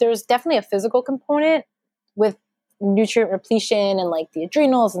there's definitely a physical component with nutrient repletion and like the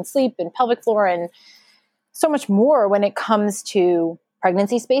adrenals and sleep and pelvic floor and so much more when it comes to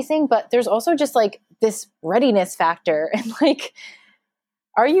pregnancy spacing. But there's also just like this readiness factor and like,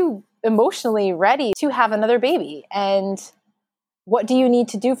 are you emotionally ready to have another baby? And what do you need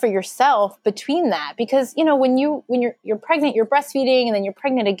to do for yourself between that? Because, you know, when you're pregnant, you're breastfeeding, and then you're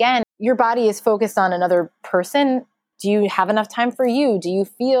pregnant again, your body is focused on another person. Do you have enough time for you? Do you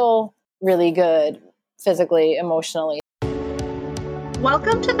feel really good physically, emotionally?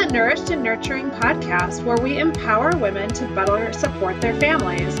 Welcome to the Nourished and Nurturing podcast, where we empower women to better support their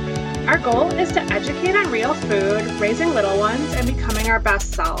families. Our goal is to educate on real food, raising little ones, and becoming our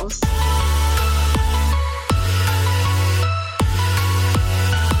best selves.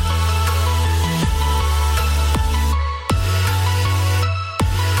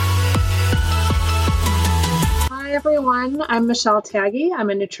 Hi everyone, I'm Michelle Taggy. I'm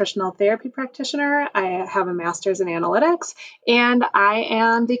a nutritional therapy practitioner. I have a master's in analytics, and I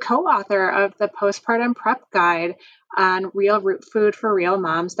am the co-author of the Postpartum Prep Guide on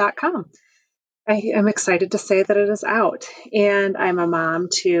realrootfoodforrealmoms.com. I am excited to say that it is out, and I'm a mom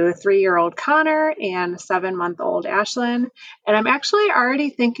to 3-year-old Connor and 7-month-old Ashlyn, and I'm actually already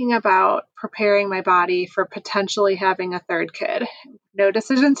thinking about preparing my body for potentially having a third kid. No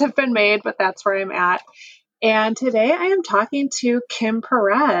decisions have been made, but that's where I'm at. And today I am talking to Kim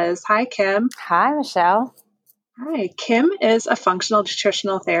Perez. Hi, Kim. Hi, Michelle. Hi. Kim is a functional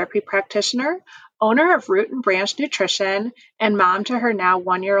nutritional therapy practitioner, owner of Root and Branch Nutrition, and mom to her now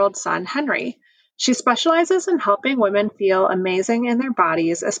 1-year-old son, Henry. She specializes in helping women feel amazing in their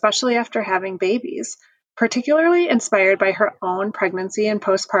bodies, especially after having babies. Particularly inspired by her own pregnancy and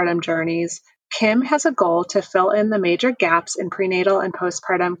postpartum journeys, Kim has a goal to fill in the major gaps in prenatal and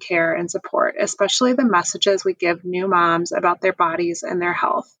postpartum care and support, especially the messages we give new moms about their bodies and their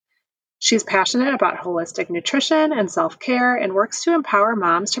health. She's passionate about holistic nutrition and self-care and works to empower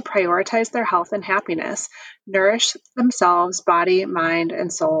moms to prioritize their health and happiness, nourish themselves, body, mind,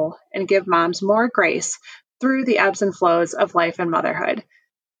 and soul, and give moms more grace through the ebbs and flows of life and motherhood.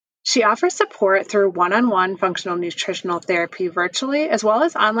 She offers support through one-on-one functional nutritional therapy virtually, as well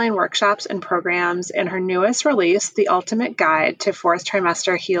as online workshops and programs in her newest release, The Ultimate Guide to Fourth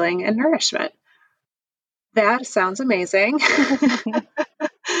Trimester Healing and Nourishment. That sounds amazing.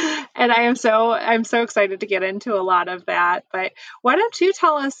 And I'm so excited to get into a lot of that. But why don't you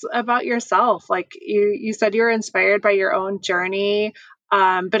tell us about yourself? Like you said, you're inspired by your own journey.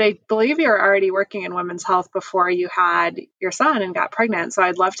 But I believe you're already working in women's health before you had your son and got pregnant. So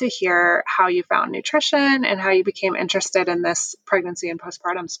I'd love to hear how you found nutrition and how you became interested in this pregnancy and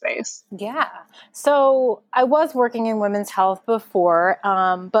postpartum space. Yeah. So I was working in women's health before,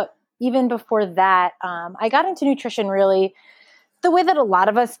 but even before that, I got into nutrition really the way that a lot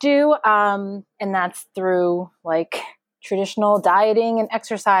of us do. And that's through like traditional dieting and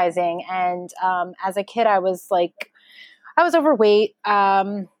exercising. And as a kid, I was overweight.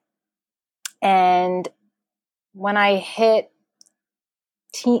 And when I hit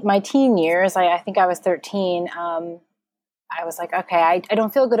my teen years, I think I was 13, I was like, okay, I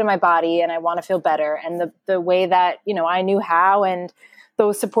don't feel good in my body and I want to feel better. And the way that, you know, I knew how and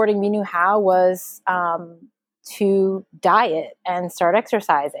those supporting me knew how was to diet and start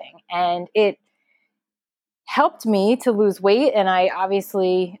exercising. And it helped me to lose weight. And I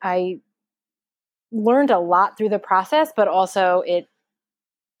learned a lot through the process, but also it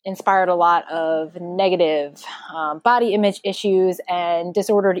inspired a lot of negative body image issues and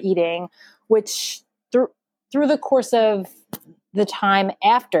disordered eating, which through the course of the time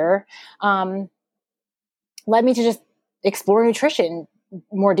after led me to just explore nutrition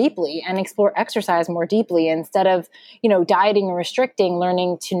more deeply and explore exercise more deeply instead of, you know, dieting and restricting,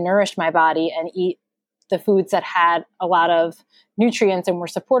 learning to nourish my body and eat the foods that had a lot of nutrients and were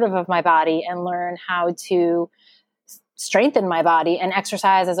supportive of my body, and learn how to strengthen my body and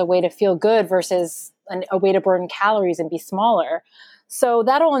exercise as a way to feel good versus a way to burn calories and be smaller. So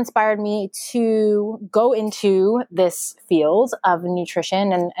that all inspired me to go into this field of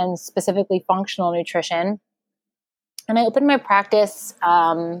nutrition and specifically functional nutrition. And I opened my practice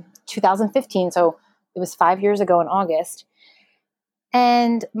 2015, so it was 5 years ago in August.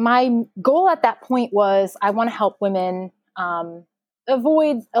 And my goal at that point was I want to help women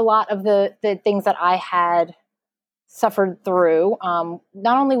avoid a lot of the things that I had suffered through, not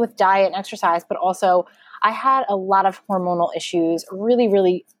only with diet and exercise, but also I had a lot of hormonal issues, really,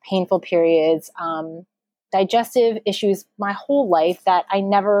 really painful periods, digestive issues my whole life that I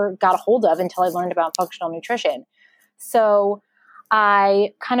never got a hold of until I learned about functional nutrition. So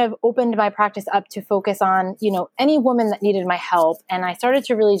I kind of opened my practice up to focus on, any woman that needed my help. And I started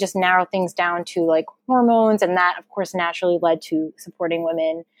to really just narrow things down to like hormones. And that, of course, naturally led to supporting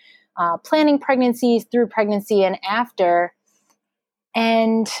women, planning pregnancies, through pregnancy, and after.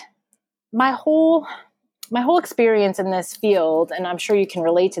 And my whole experience in this field, and I'm sure you can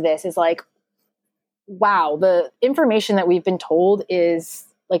relate to this, is like, wow, the information that we've been told is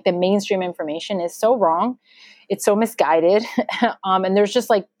like the mainstream information is so wrong. It's so misguided. And there's just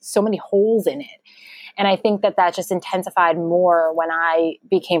like so many holes in it. And I think that just intensified more when I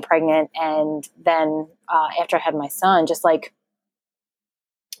became pregnant. And then after I had my son, just like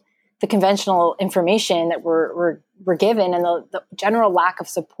the conventional information that we're given and the general lack of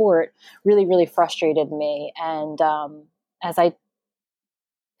support really, really frustrated me. And as I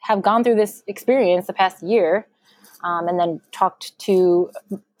have gone through this experience the past year, and then talked to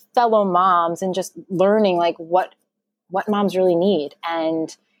fellow moms and just learning like what moms really need.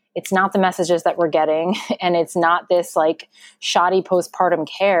 And it's not the messages that we're getting, and it's not this like shoddy postpartum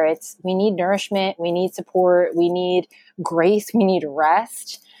care. It's, we need nourishment, we need support, we need grace, we need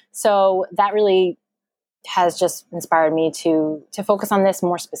rest. So that really has just inspired me to focus on this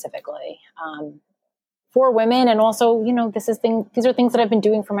more specifically for women. And also, these are things that I've been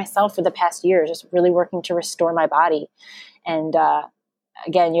doing for myself for the past year, just really working to restore my body. And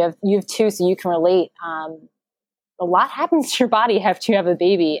again, you have two, so you can relate. A lot happens to your body after you have a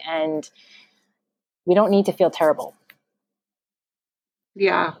baby, and we don't need to feel terrible.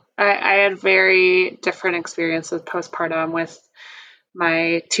 Yeah, I had very different experiences postpartum with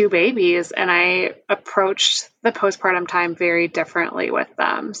my two babies, and I approached the postpartum time very differently with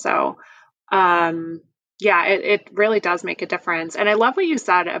them. So, yeah, it really does make a difference. And I love what you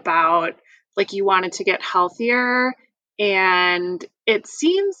said about like you wanted to get healthier, and it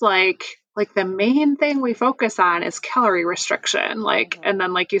seems like the main thing we focus on is calorie restriction, like, and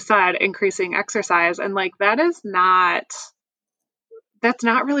then like you said, increasing exercise, and like that's not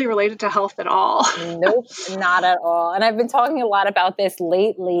really related to health at all. Nope, not at all. And I've been talking a lot about this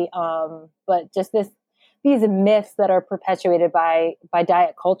lately, but just these myths that are perpetuated by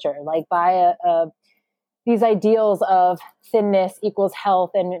diet culture, like by these ideals of thinness equals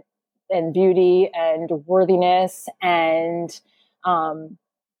health and beauty and worthiness. And,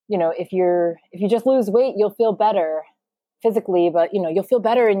 if you just lose weight, you'll feel better physically, but you'll feel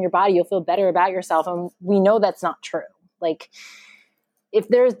better in your body. You'll feel better about yourself. And we know that's not true. Like, if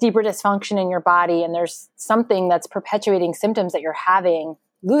there's deeper dysfunction in your body and there's something that's perpetuating symptoms that you're having,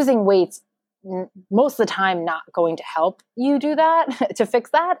 losing weight's most of the time not going to help you do that, to fix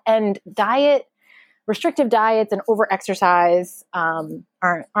that. And restrictive diets and over-exercise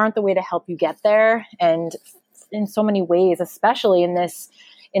aren't the way to help you get there. And in so many ways, especially in this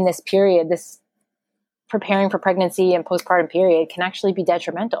period, this preparing for pregnancy and postpartum period can actually be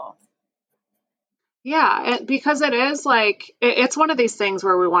detrimental. Yeah, because it is like, it's one of these things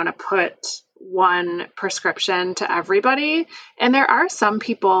where we want to put one prescription to everybody. And there are some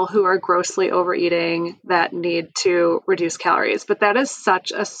people who are grossly overeating that need to reduce calories, but that is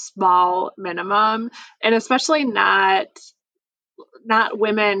such a small minimum. And especially not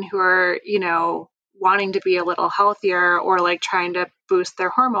women who are, wanting to be a little healthier or like trying to boost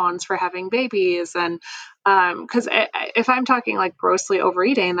their hormones for having babies. And because if I'm talking like grossly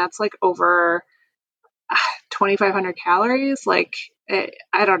overeating, that's like over 2,500 calories. Like,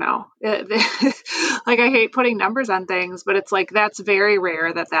 I don't know. Like, I hate putting numbers on things, but it's like, that's very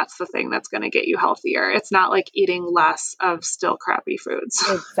rare that's the thing that's going to get you healthier. It's not like eating less of still crappy foods.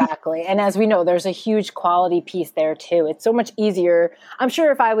 Exactly. And as we know, there's a huge quality piece there too. It's so much easier. I'm sure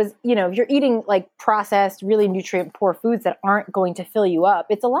if I was, if you're eating like processed, really nutrient poor foods that aren't going to fill you up,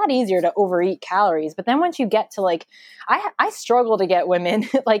 it's a lot easier to overeat calories. But then once you get to like, I struggle to get women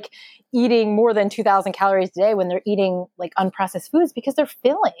like eating more than 2,000 calories a day when they're eating like unprocessed foods, because they're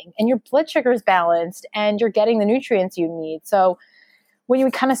filling and your blood sugar is balanced and you're getting the nutrients you need. So when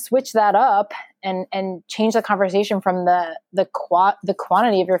you kind of switch that up and change the conversation from the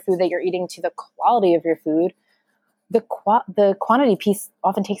quantity of your food that you're eating to the quality of your food, the quantity piece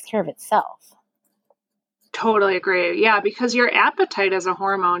often takes care of itself. Totally agree. Yeah, because your appetite is a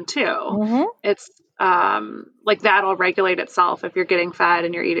hormone too. Mm-hmm. It's like that'll regulate itself if you're getting fed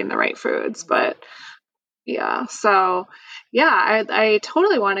and you're eating the right foods. But yeah, so yeah, I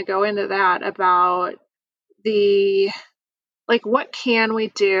totally want to go into that about what can we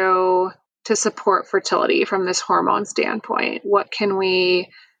do to support fertility from this hormone standpoint? What can we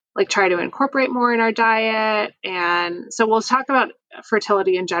like try to incorporate more in our diet? And so we'll talk about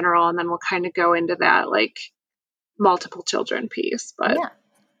fertility in general, and then we'll kind of go into that like multiple children piece. But yeah.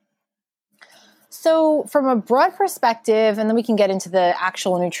 So from a broad perspective, and then we can get into the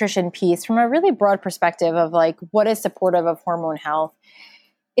actual nutrition piece, from a really broad perspective of like what is supportive of hormone health,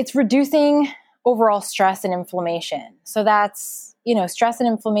 it's reducing overall stress and inflammation. So that's, stress and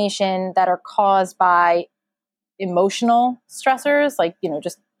inflammation that are caused by emotional stressors, like,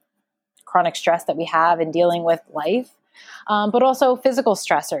 just chronic stress that we have in dealing with life, but also physical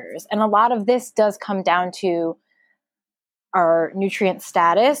stressors. And a lot of this does come down to our nutrient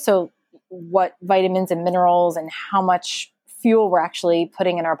status. So what vitamins and minerals and how much fuel we're actually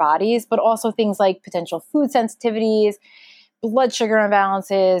putting in our bodies, but also things like potential food sensitivities, blood sugar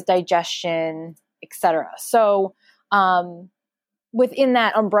imbalances, digestion, etc. So within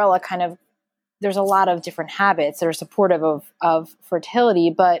that umbrella, kind of, there's a lot of different habits that are supportive of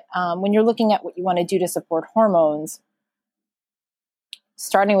fertility. But when you're looking at what you want to do to support hormones,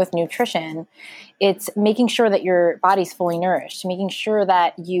 starting with nutrition, it's making sure that your body's fully nourished, making sure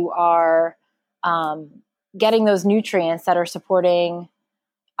that you are getting those nutrients that are supporting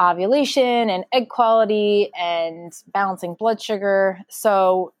ovulation and egg quality and balancing blood sugar.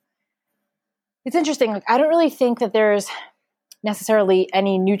 So it's interesting. Like, I don't really think that there's necessarily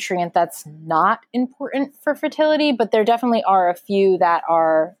any nutrient that's not important for fertility, but there definitely are a few that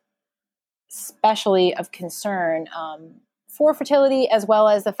are especially of concern for fertility, as well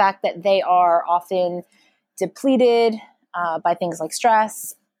as the fact that they are often depleted by things like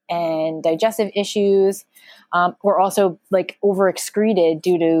stress and digestive issues, or also like overexcreted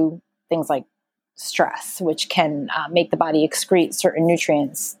due to things like stress, which can make the body excrete certain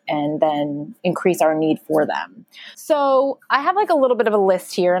nutrients and then increase our need for them. So I have like a little bit of a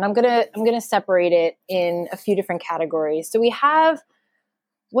list here, and I'm gonna separate it in a few different categories. So we have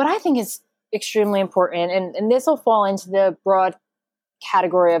what I think is extremely important, and this will fall into the broad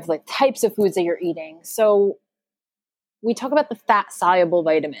category of like types of foods that you're eating. So we talk about the fat soluble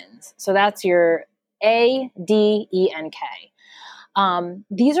vitamins. So that's your A, D, E, and K.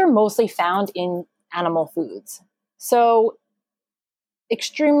 These are mostly found in animal foods. So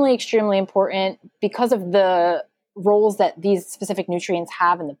extremely, extremely important because of the roles that these specific nutrients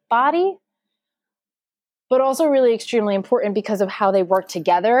have in the body, but also really extremely important because of how they work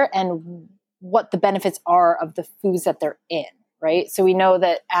together and what the benefits are of the foods that they're in, right? So we know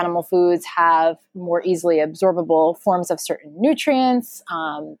that animal foods have more easily absorbable forms of certain nutrients.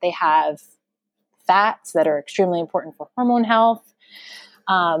 They have fats that are extremely important for hormone health.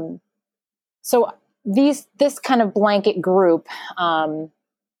 So this kind of blanket group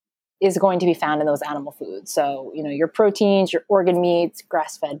is going to be found in those animal foods. So, your proteins, your organ meats,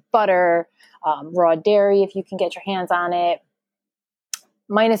 grass-fed butter, raw dairy, if you can get your hands on it,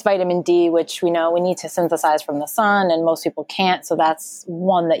 minus vitamin D, which we know we need to synthesize from the sun, and most people can't. So that's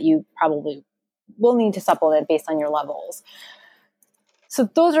one that you probably will need to supplement based on your levels. So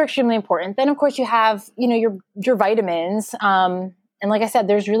those are extremely important. Then, of course, you have, your vitamins. And like I said,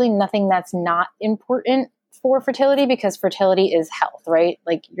 there's really nothing that's not important for fertility, because fertility is health, right?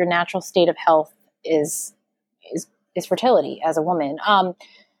 Like, your natural state of health is fertility as a woman.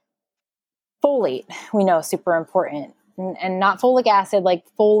 Folate, we know, super important. And not folic acid, like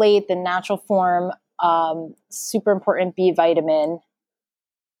folate, the natural form, super important B vitamin.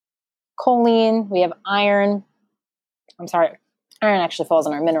 Choline, we have iron. Iron actually falls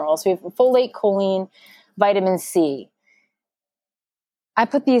in our minerals. We have folate, choline, vitamin C. I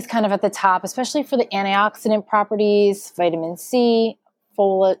put these kind of at the top, especially for the antioxidant properties. Vitamin C,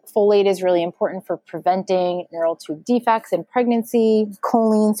 folate is really important for preventing neural tube defects in pregnancy.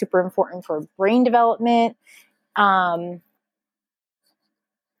 Choline, super important for brain development. And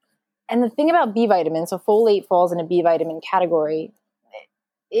the thing about B vitamins, so folate falls in a B vitamin category.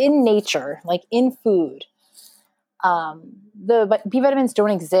 In nature, like in food, the B vitamins don't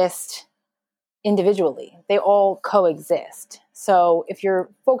exist individually. They all coexist. So if you're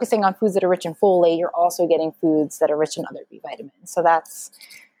focusing on foods that are rich in folate, you're also getting foods that are rich in other B vitamins. So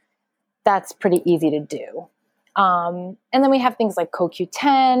that's pretty easy to do. And then we have things like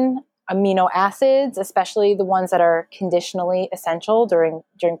CoQ10, amino acids, especially the ones that are conditionally essential during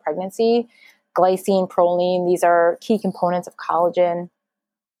pregnancy, glycine, proline. These are key components of collagen.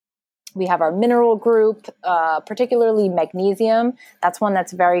 We have our mineral group, particularly magnesium. That's one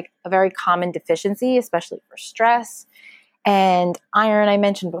that's a very common deficiency, especially for stress. And iron, I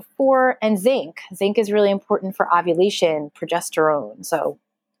mentioned before, and zinc. Zinc is really important for ovulation, progesterone. So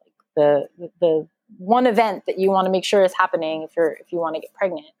the one event that you want to make sure is happening if you want to get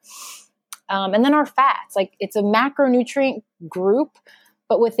pregnant. And then our fats, like, it's a macronutrient group,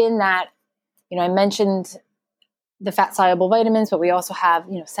 but within that, I mentioned the fat soluble vitamins, but we also have,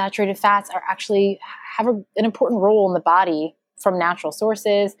 saturated fats are actually have an important role in the body from natural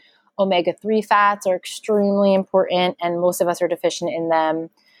sources. Omega-3 fats are extremely important, and most of us are deficient in them.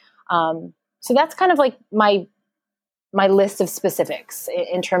 So that's kind of like my list of specifics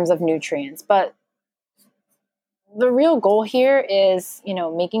in terms of nutrients. But the real goal here is,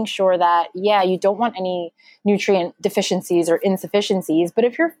 making sure that, you don't want any nutrient deficiencies or insufficiencies, but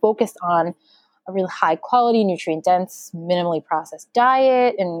if you're focused on a really high quality, nutrient dense, minimally processed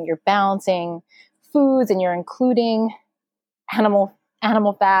diet, and you're balancing foods and you're including animal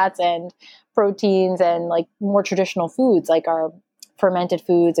fats and proteins and like more traditional foods like our fermented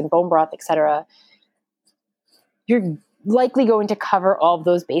foods and bone broth, etc., you're likely going to cover all of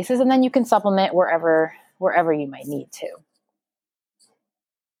those bases, and then you can supplement wherever you might need to.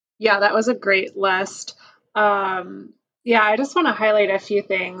 Yeah, that was a great list. I just want to highlight a few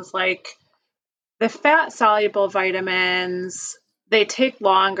things. Like the fat soluble vitamins, they take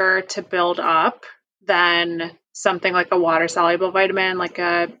longer to build up than something like a water soluble vitamin, like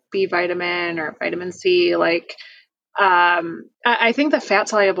a B vitamin or vitamin C. I think the fat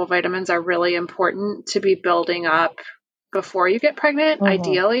soluble vitamins are really important to be building up before you get pregnant,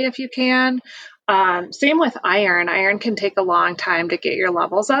 ideally, if you can. Same with iron. Iron can take a long time to get your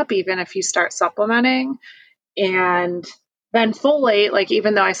levels up, even if you start supplementing. And then folate, like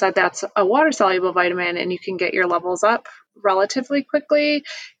even though I said that's a water soluble vitamin and you can get your levels up relatively quickly,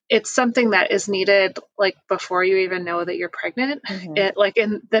 it's something that is needed like before you even know that you're pregnant. It, like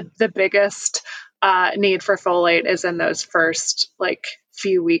in the biggest need for folate is in those first like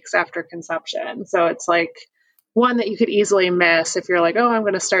few weeks after conception. So it's like one that you could easily miss if you're like, oh, I'm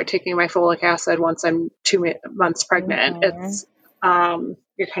going to start taking my folic acid once I'm 2 months pregnant. It's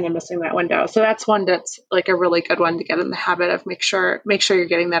you're kind of missing that window. So that's one that's like a really good one to get in the habit of make sure you're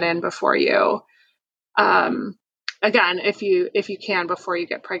getting that in before you again, if you can before you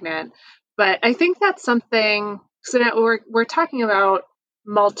get pregnant. But I think that's something. So now we're talking about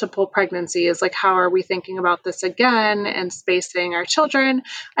multiple pregnancies. Like, how are we thinking about this again and spacing our children?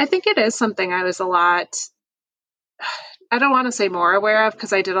 I think it is something I was a lot. I don't want to say more aware of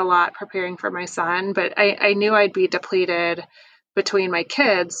because I did a lot preparing for my son, but I knew I'd be depleted between my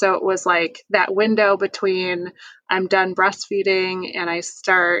kids. So it was like that window between I'm done breastfeeding and I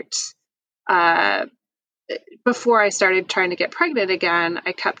start before I started trying to get pregnant again,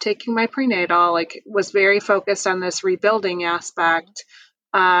 I kept taking my prenatal, like was very focused on this rebuilding aspect.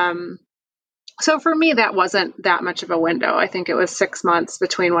 So for me, that wasn't that much of a window. I think it was 6 months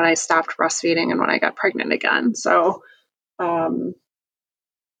between when I stopped breastfeeding and when I got pregnant again. So, yeah,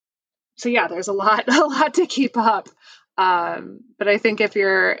 there's a lot to keep up. But I think if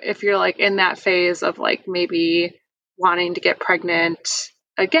you're like in that phase of like maybe wanting to get pregnant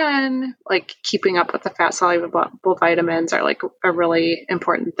again, like keeping up with the fat soluble vitamins are like a really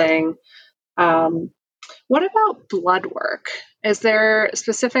important thing. What about blood work? Is there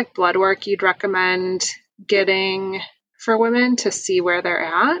specific blood work you'd recommend getting for women to see where they're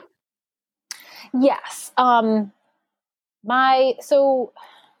at? Yes. Blood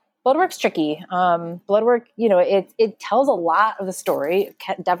work's tricky. Blood work, it tells a lot of the story. It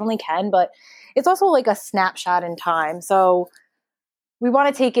definitely can, but it's also like a snapshot in time. So we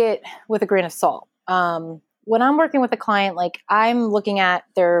want to take it with a grain of salt. When I'm working with a client, like I'm looking at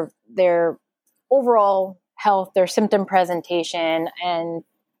their overall health, their symptom presentation, and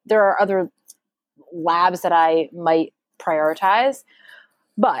there are other labs that I might prioritize.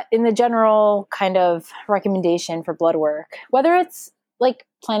 But in the general kind of recommendation for blood work, whether it's like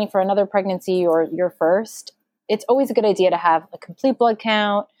planning for another pregnancy or your first, it's always a good idea to have a complete blood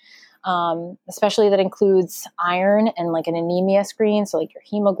count, especially that includes iron and like an anemia screen. So like your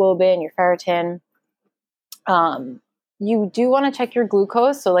hemoglobin, your ferritin. You do want to check your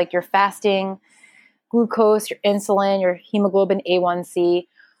glucose. So like your fasting glucose, your insulin, your hemoglobin A1C,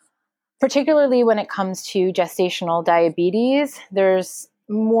 particularly when it comes to gestational diabetes. There's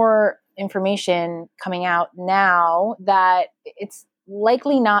more information coming out now that it's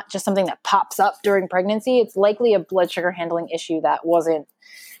likely not just something that pops up during pregnancy. It's likely a blood sugar handling issue that wasn't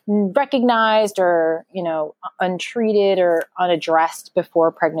recognized or, untreated or unaddressed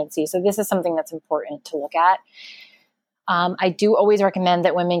before pregnancy. So this is something that's important to look at. I do always recommend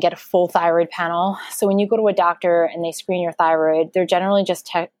that women get a full thyroid panel. So when you go to a doctor and they screen your thyroid, they're generally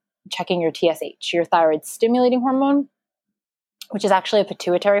just checking your TSH, your thyroid stimulating hormone, which is actually a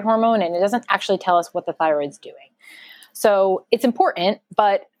pituitary hormone, and it doesn't actually tell us what the thyroid's doing. So it's important,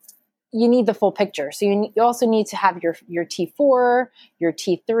 but you need the full picture. So you also need to have your T4, your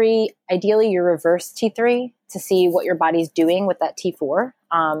T3, ideally your reverse T3 to see what your body's doing with that T4.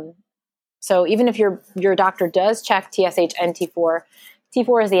 So even if your doctor does check TSH and T4,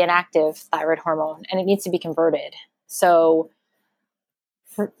 T4 is the inactive thyroid hormone and it needs to be converted. So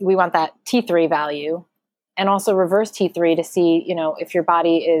we want that T3 value, and also reverse T3 to see, if your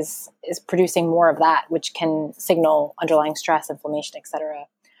body is producing more of that, which can signal underlying stress, inflammation, et cetera.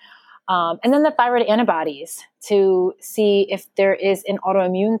 And then the thyroid antibodies to see if there is an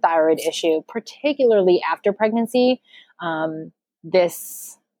autoimmune thyroid issue, particularly after pregnancy.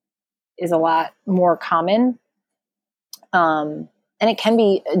 This is a lot more common. And it can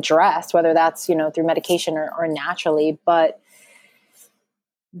be addressed, whether that's, through medication or naturally, but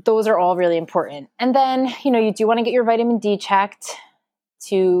those are all really important. And then, you do want to get your vitamin D checked.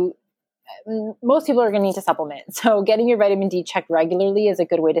 Most people are going to need to supplement. So getting your vitamin D checked regularly is a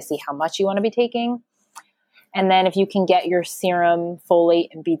good way to see how much you want to be taking. And then if you can get your serum, folate,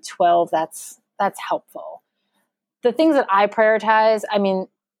 and B12, that's helpful. The things that I prioritize,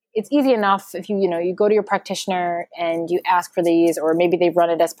 it's easy enough if you go to your practitioner and you ask for these, or maybe they run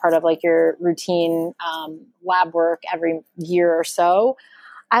it as part of like your routine lab work every year or so.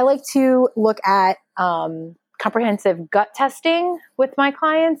 I like to look at comprehensive gut testing with my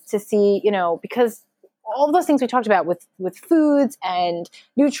clients to see, because all of those things we talked about with foods and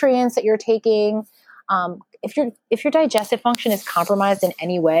nutrients that you're taking, if your digestive function is compromised in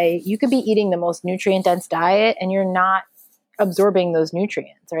any way, you could be eating the most nutrient dense diet and you're not absorbing those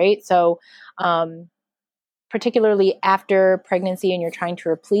nutrients, right? So, particularly after pregnancy and you're trying to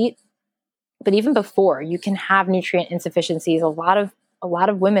replete, but even before, you can have nutrient insufficiencies. A lot of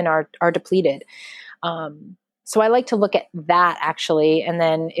women are depleted. So I like to look at that actually. And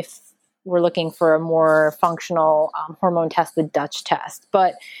then if we're looking for a more functional hormone test, the Dutch test.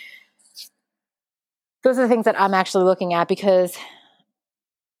 But those are the things that I'm actually looking at, because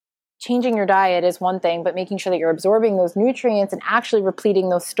changing your diet is one thing, but making sure that you're absorbing those nutrients and actually repleting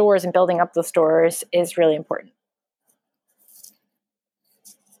those stores and building up those stores is really important.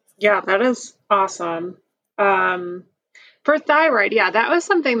 Yeah, that is awesome. For thyroid, yeah, that was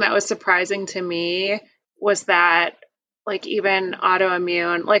something that was surprising to me, was that like even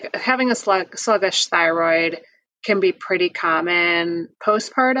autoimmune, like having a sluggish thyroid can be pretty common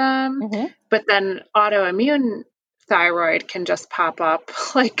postpartum, but then autoimmune thyroid can just pop up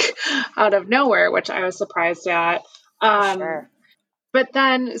like out of nowhere, which I was surprised at. Sure. But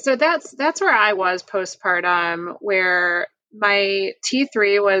then, so that's where I was postpartum, where my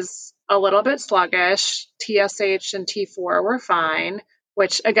T3 was a little bit sluggish. TSH and T4 were fine,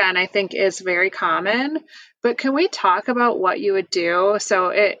 which again, I think is very common. But can we talk about what you would do?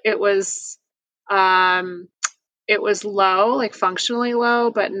 So it was low, like functionally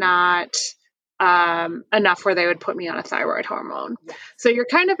low, but not enough where they would put me on a thyroid hormone. So you're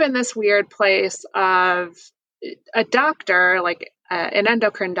kind of in this weird place of a doctor, like an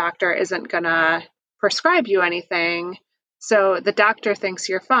endocrine doctor, isn't going to prescribe you anything. So the doctor thinks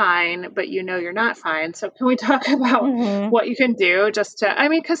you're fine, but you're not fine. So can we talk about what you can do just to,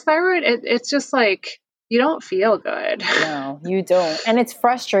 because thyroid, it's just like, you don't feel good. No, you don't. And it's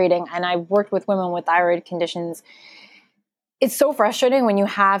frustrating. And I've worked with women with thyroid conditions. It's so frustrating when you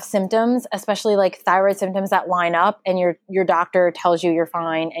have symptoms, especially like thyroid symptoms that line up and your doctor tells you you're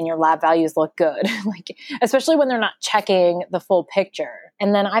fine and your lab values look good. Like, especially when they're not checking the full picture.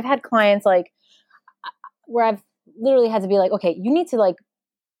 And then I've had clients like where I've literally had to be like, okay, you need to like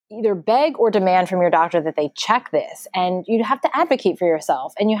either beg or demand from your doctor that they check this. And you have to advocate for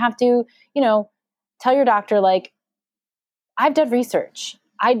yourself. And you have to, tell your doctor, like, I've done research.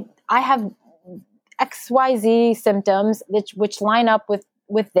 I have XYZ symptoms which line up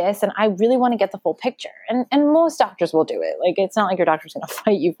with this, and I really want to get the full picture. And most doctors will do it. Like, it's not like your doctor's going to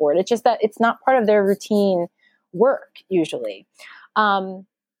fight you for it. It's just that it's not part of their routine work usually. So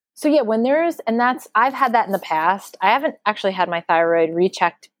yeah, I've had that in the past. I haven't actually had my thyroid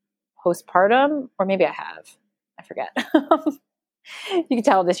rechecked postpartum, or maybe I have. I forget. You can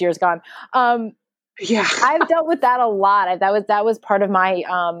tell this year's gone. Yeah, I've dealt with that a lot. That was part of my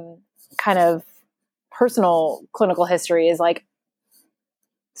kind of personal clinical history, is like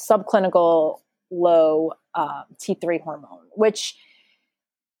subclinical low T3 hormone, which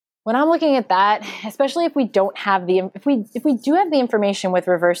when I'm looking at that, especially if we don't have if we do have the information with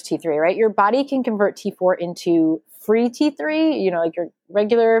reverse T3, right? Your body can convert T4 into free T3, like your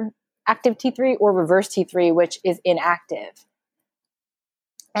regular active T3, or reverse T3, which is inactive.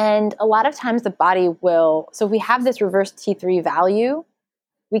 And a lot of times the body will, so if we have this reverse T3 value,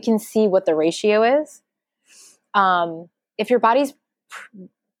 we can see what the ratio is. If your body's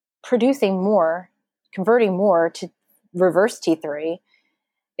producing more, converting more to reverse T3,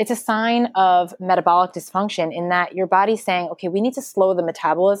 it's a sign of metabolic dysfunction, in that your body's saying, okay, we need to slow the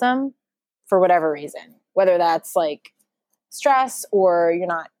metabolism for whatever reason, whether that's like stress, or you're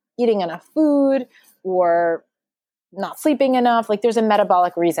not eating enough food, or not sleeping enough. Like there's a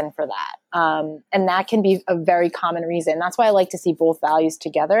metabolic reason for that. And that can be a very common reason. That's why I like to see both values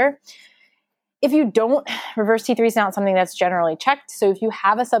together. If you don't, reverse T3 is not something that's generally checked. So if you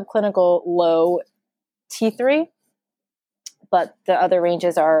have a subclinical low T3, but the other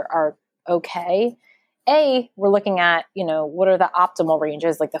ranges are okay, we're looking at, what are the optimal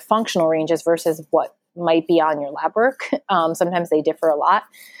ranges, like the functional ranges versus what might be on your lab work. Sometimes they differ a lot.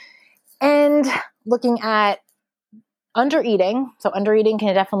 And looking at undereating. So undereating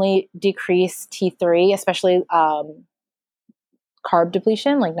can definitely decrease T3, especially carb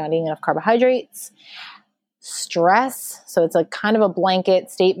depletion, like not eating enough carbohydrates. Stress. So it's like kind of a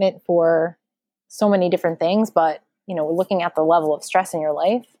blanket statement for so many different things, but we're looking at the level of stress in your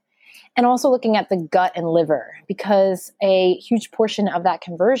life. And also looking at the gut and liver, because a huge portion of that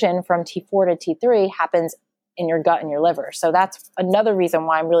conversion from T4 to T3 happens in your gut and your liver. So that's another reason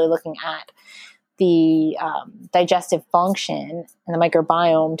why I'm really looking at the digestive function and the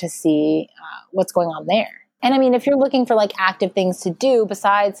microbiome to see what's going on there. And I mean, if you're looking for like active things to do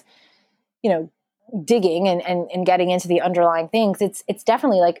besides, digging and getting into the underlying things, it's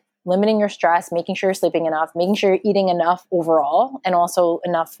definitely like limiting your stress, making sure you're sleeping enough, making sure you're eating enough overall, and also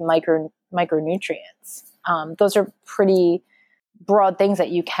enough micronutrients. Those are pretty broad things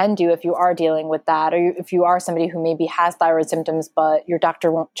that you can do if you are dealing with that, or if you are somebody who maybe has thyroid symptoms, but your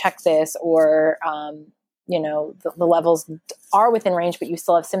doctor won't check this, or the levels are within range, but you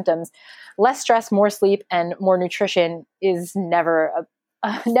still have symptoms. Less stress, more sleep, and more nutrition is never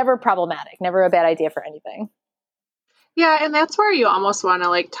problematic, never a bad idea for anything. Yeah, and that's where you almost want to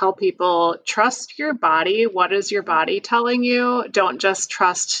like tell people, trust your body. What is your body telling you? Don't just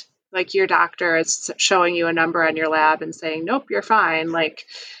trust like your doctor is showing you a number on your lab and saying, nope, you're fine. Like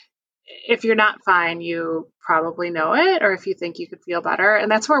if you're not fine, you probably know it, or if you think you could feel better. And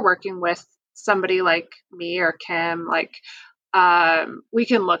that's where working with somebody like me or Kim, like we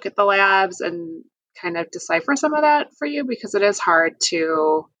can look at the labs and kind of decipher some of that for you, because it is hard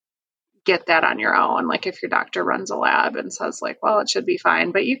to get that on your own. Like if your doctor runs a lab and says like, well, it should be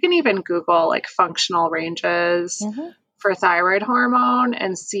fine, but you can even Google like functional ranges for thyroid hormone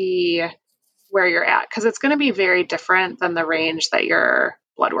and see where you're at. Cause it's going to be very different than the range that your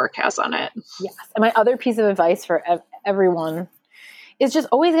blood work has on it. Yes. And my other piece of advice for everyone is just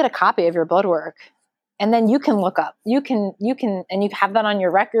always get a copy of your blood work. And then you can look up, you can, and you have that on your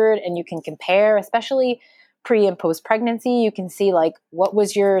record and you can compare, especially pre and post pregnancy. You can see like, what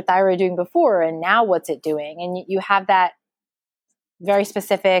was your thyroid doing before and now what's it doing? And you have that very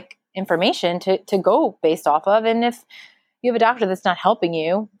specific information to go based off of. And if you have a doctor that's not helping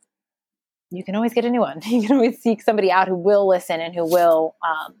you, you can always get a new one. You can always seek somebody out who will listen and who will,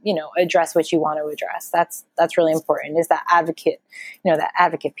 address what you want to address. That's really important, is that advocate, that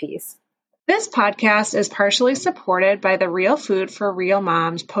advocate piece. This podcast is partially supported by the Real Food for Real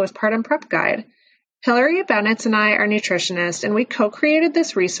Moms Postpartum Prep Guide. Hillary Bennett and I are nutritionists, and we co-created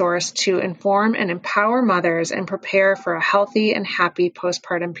this resource to inform and empower mothers and prepare for a healthy and happy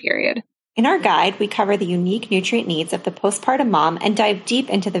postpartum period. In our guide, we cover the unique nutrient needs of the postpartum mom and dive deep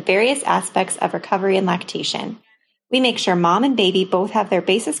into the various aspects of recovery and lactation. We make sure mom and baby both have their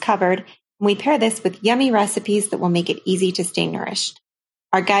bases covered, and we pair this with yummy recipes that will make it easy to stay nourished.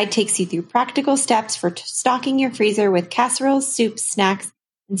 Our guide takes you through practical steps for stocking your freezer with casseroles, soups, snacks,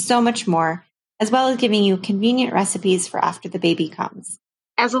 and so much more, as well as giving you convenient recipes for after the baby comes.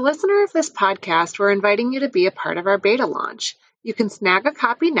 As a listener of this podcast, we're inviting you to be a part of our beta launch. You can snag a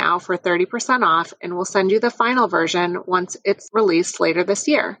copy now for 30% off, and we'll send you the final version once it's released later this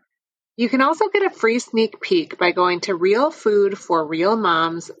year. You can also get a free sneak peek by going to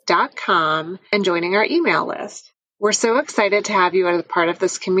realfoodforrealmoms.com and joining our email list. We're so excited to have you as a part of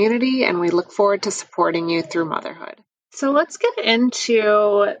this community, and we look forward to supporting you through motherhood. So let's get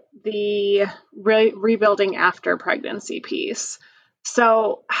into the rebuilding after pregnancy piece.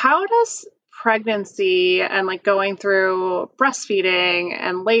 So how does pregnancy and like going through breastfeeding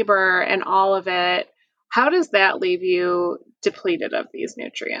and labor and all of it, how does that leave you depleted of these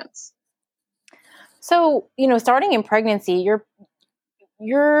nutrients? So, starting in pregnancy,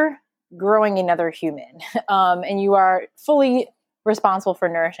 you're growing another human, and you are fully responsible for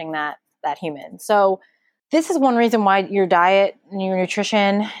nourishing that human. So this is one reason why your diet and your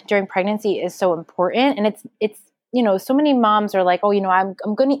nutrition during pregnancy is so important. And it's so many moms are like, oh, I'm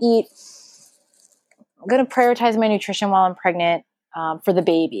going to prioritize my nutrition while I'm pregnant for the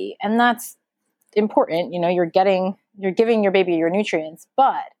baby. And that's important. You're giving your baby your nutrients,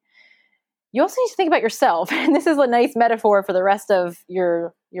 but you also need to think about yourself. And this is a nice metaphor for the rest of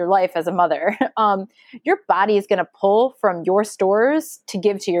your your life as a mother, your body is going to pull from your stores to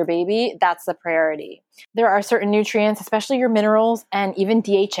give to your baby. That's the priority. There are certain nutrients, especially your minerals and even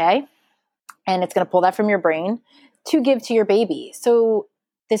DHA, and it's going to pull that from your brain to give to your baby. So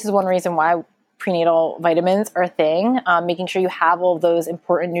this is one reason why prenatal vitamins are a thing, making sure you have all of those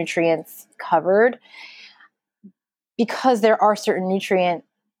important nutrients covered, because there are certain nutrient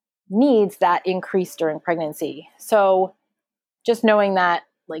needs that increase during pregnancy. So just knowing that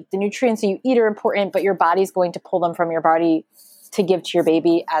like the nutrients that you eat are important, but your body's going to pull them from your body to give to your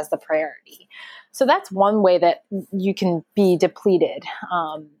baby as the priority. So that's one way that you can be depleted.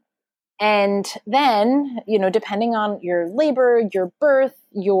 And then, depending on your labor, your birth,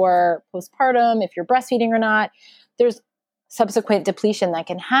 your postpartum, if you're breastfeeding or not, there's subsequent depletion that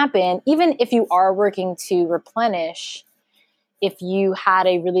can happen, even if you are working to replenish. If you had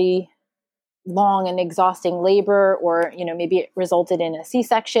a really long and exhausting labor, or, maybe it resulted in a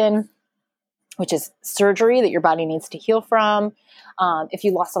C-section, which is surgery that your body needs to heal from. If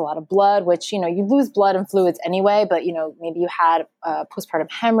you lost a lot of blood, which, you lose blood and fluids anyway, but, maybe you had a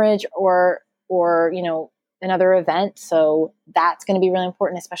postpartum hemorrhage or, another event. So that's going to be really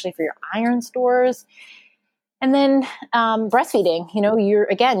important, especially for your iron stores. And then breastfeeding,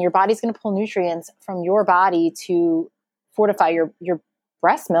 your body's going to pull nutrients from your body to fortify your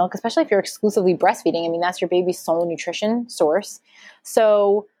breast milk, especially if you're exclusively breastfeeding. I mean, that's your baby's sole nutrition source.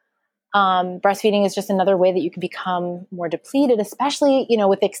 So breastfeeding is just another way that you can become more depleted, especially,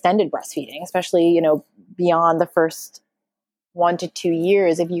 with extended breastfeeding, especially, beyond the first 1 to 2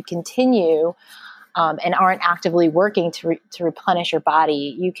 years. If you continue and aren't actively working to replenish your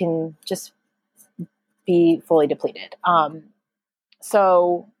body, you can just be fully depleted.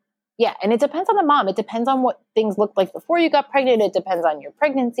 So yeah, and it depends on the mom. It depends on what things looked like before you got pregnant. It depends on your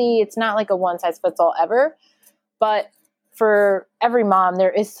pregnancy. It's not like a one size fits all ever, but for every mom, there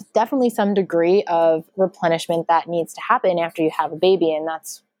is definitely some degree of replenishment that needs to happen after you have a baby. And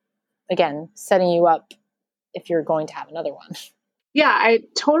that's, again, setting you up if you're going to have another one. Yeah, I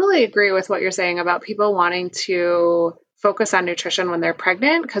totally agree with what you're saying about people wanting to focus on nutrition when they're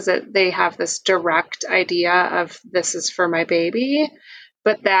pregnant, because they have this direct idea of this is for my baby,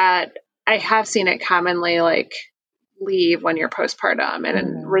 but that I have seen it commonly like leave when you're postpartum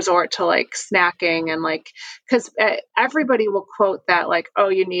and resort to like snacking and like, because everybody will quote that like, oh,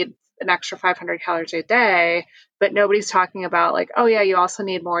 you need an extra 500 calories a day, but nobody's talking about like, oh yeah, you also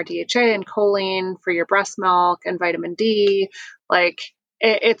need more DHA and choline for your breast milk and vitamin D. Like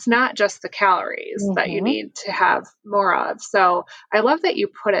it's not just the calories that you need to have more of. So I love that you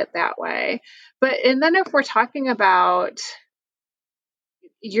put it that way. And then if we're talking about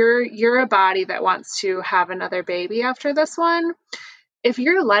you're a body that wants to have another baby after this one, if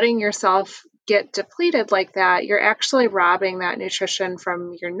you're letting yourself get depleted like that, you're actually robbing that nutrition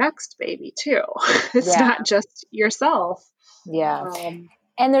from your next baby too. It's not just yourself. Yeah.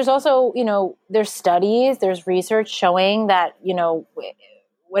 And there's also, there's studies, there's research showing that,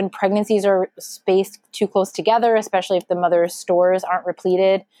 when pregnancies are spaced too close together, especially if the mother's stores aren't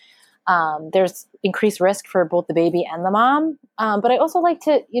repleted, there's increased risk for both the baby and the mom. But I also like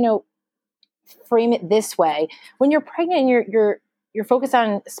to, frame it this way. When you're pregnant, you're focused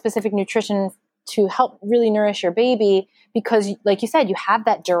on specific nutrition to help really nourish your baby, because like you said, you have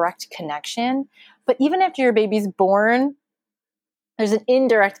that direct connection. But even after your baby's born, there's an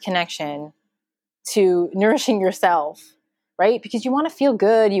indirect connection to nourishing yourself, right? Because you want to feel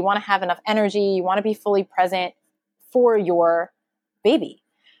good. You want to have enough energy. You want to be fully present for your baby.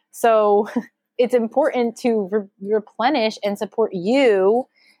 So it's important to replenish and support you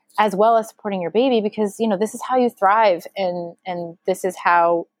as well as supporting your baby, because, this is how you thrive. And this is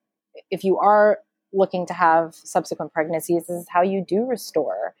how, if you are looking to have subsequent pregnancies, this is how you do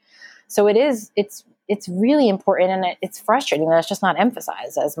restore. So it's really important, and it's frustrating that it's just not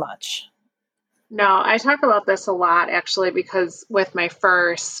emphasized as much. No, I talk about this a lot actually, because with my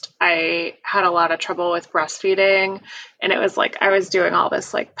first, I had a lot of trouble with breastfeeding, and it was like I was doing all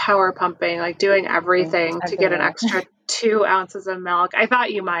this like power pumping, like doing everything to get an extra 2 ounces of milk. I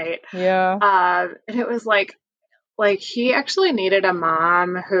thought you might. Yeah. And it was like he actually needed a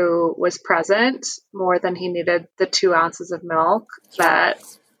mom who was present more than he needed the 2 ounces of milk that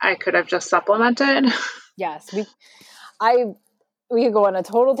I could have just supplemented. Yes. We could go on a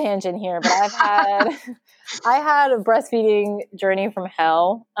total tangent here, but I had a breastfeeding journey from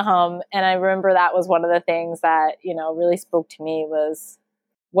hell. And I remember that was one of the things that, really spoke to me was,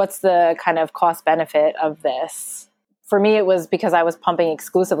 what's the kind of cost benefit of this? For me, it was because I was pumping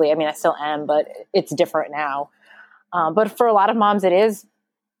exclusively. I mean, I still am, but it's different now. But for a lot of moms, it is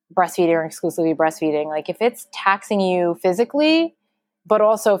breastfeeding or exclusively breastfeeding. Like if it's taxing you physically, But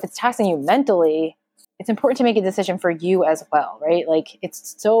also if it's taxing you mentally, it's important to make a decision for you as well, right? Like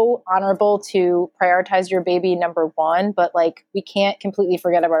it's so honorable to prioritize your baby number one, but like we can't completely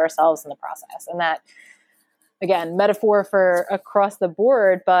forget about ourselves in the process. And that, again, metaphor for across the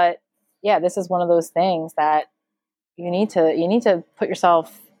board, but yeah, this is one of those things that you need to put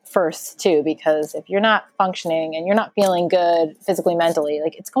yourself first too, because if you're not functioning and you're not feeling good physically, mentally,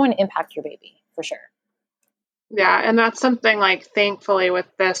 like it's going to impact your baby for sure. Yeah. And that's something like, thankfully with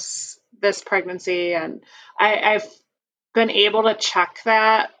this pregnancy, and I've been able to check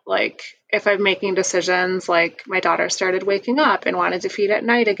that. Like if I'm making decisions, like my daughter started waking up and wanted to feed at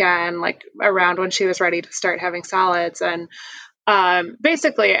night again, like around when she was ready to start having solids. And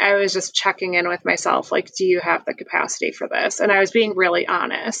basically I was just checking in with myself, like, do you have the capacity for this? And I was being really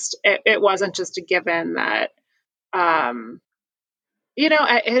honest. It wasn't just a given that, and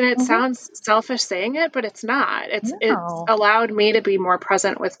it sounds selfish saying it, but it's not. It's allowed me to be more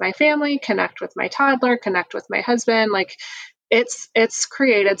present with my family, connect with my toddler, connect with my husband. Like it's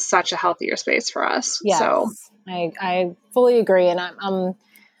created such a healthier space for us. Yes, so I fully agree. And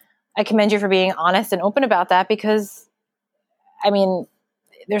I commend you for being honest and open about that, because I mean,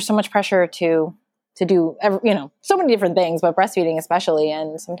 there's so much pressure to do, so many different things, but breastfeeding especially.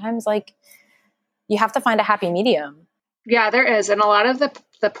 And sometimes like you have to find a happy medium. Yeah, there is. And a lot of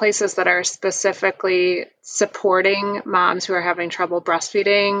the places that are specifically supporting moms who are having trouble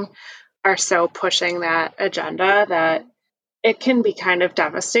breastfeeding are so pushing that agenda that it can be kind of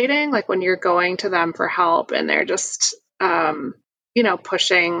devastating. Like when you're going to them for help and they're just,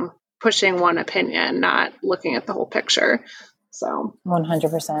 pushing one opinion, not looking at the whole picture. So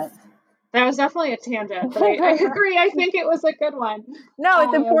 100%. That was definitely a tangent, but I agree. I think it was a good one. No,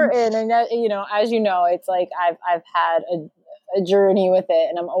 it's important. And as you know, it's like I've had a journey with it,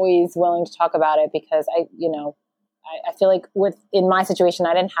 and I'm always willing to talk about it because I feel like in my situation,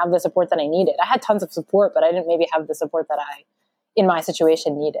 I didn't have the support that I needed. I had tons of support, but I didn't maybe have the support that I, in my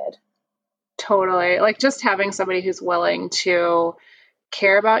situation, needed. Totally. Like just having somebody who's willing to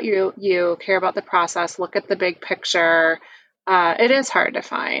care about you care about the process, look at the big picture. It is hard to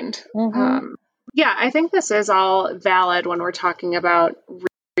find. Mm-hmm. Yeah, I think this is all valid when we're talking about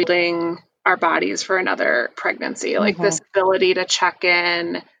rebuilding our bodies for another pregnancy. Like this ability to check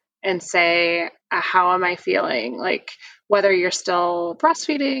in and say, how am I feeling? Like whether you're still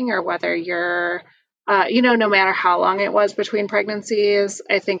breastfeeding or whether you're, no matter how long it was between pregnancies,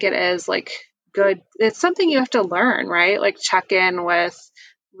 I think it is like good. It's something you have to learn, right? Like check in with,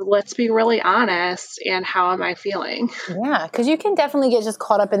 let's be really honest, and how am I feeling? Yeah, because you can definitely get just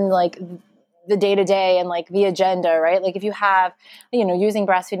caught up in like the day-to-day and like the agenda, right? Like if you have, using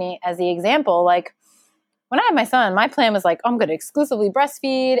breastfeeding as the example, like when I had my son, my plan was like, I'm going to exclusively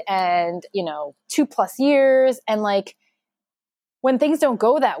breastfeed and, 2+ years. And like when things don't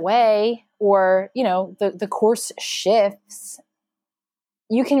go that way, or, the course shifts,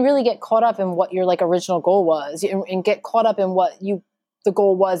 you can really get caught up in what your like original goal was and get caught up in what the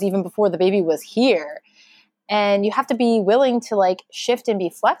goal was even before the baby was here. And you have to be willing to like shift and be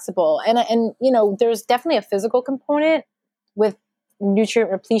flexible. And there's definitely a physical component with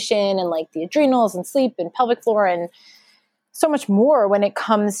nutrient repletion and like the adrenals and sleep and pelvic floor and so much more when it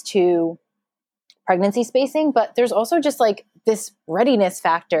comes to pregnancy spacing. But there's also just like this readiness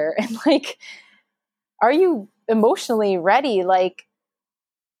factor. And like, are you emotionally ready, like,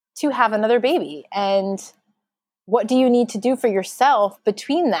 to have another baby? And what do you need to do for yourself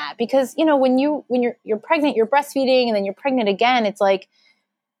between that? Because, when you're pregnant, you're breastfeeding, and then you're pregnant again, it's like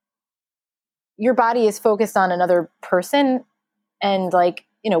your body is focused on another person. And like,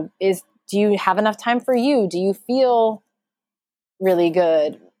 do you have enough time for you? Do you feel really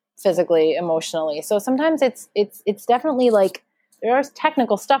good physically, emotionally? So sometimes it's definitely like there's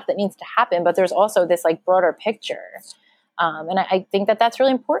technical stuff that needs to happen, but there's also this like broader picture. And I think that that's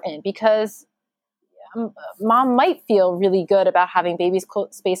really important because mom might feel really good about having babies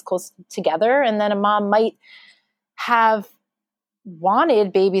spaced close together. And then a mom might have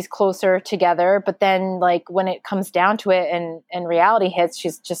wanted babies closer together, but then like when it comes down to it and reality hits,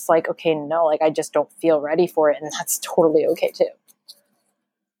 she's just like, okay, no, like I just don't feel ready for it. And that's totally okay too.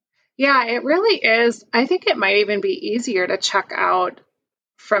 Yeah, it really is. I think it might even be easier to check out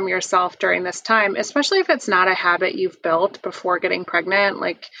from yourself during this time, especially if it's not a habit you've built before getting pregnant,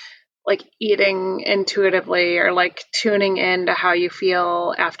 like eating intuitively or like tuning in to how you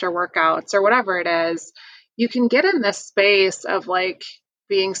feel after workouts or whatever it is. You can get in this space of like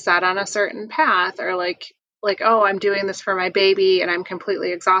being set on a certain path or like, oh, I'm doing this for my baby and I'm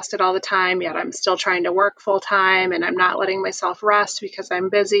completely exhausted all the time, yet I'm still trying to work full time and I'm not letting myself rest because I'm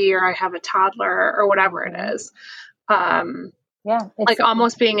busy or I have a toddler or whatever it is. Yeah. Like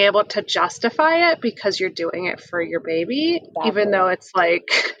almost being able to justify it because you're doing it for your baby, exactly. even though it's like,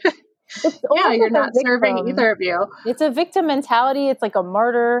 it's yeah, you're like not serving either of you. It's a victim mentality. It's like a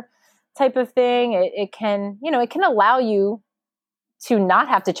martyr type of thing. It can, it can allow you to not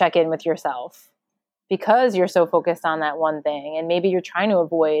have to check in with yourself because you're so focused on that one thing, and maybe you're trying to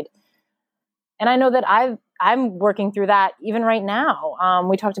avoid. And I know that I'm working through that even right now.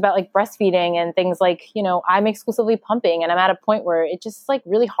 We talked about like breastfeeding and things like, I'm exclusively pumping, and I'm at a point where it's just like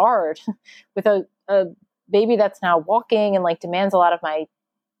really hard with a baby that's now walking and like demands a lot of my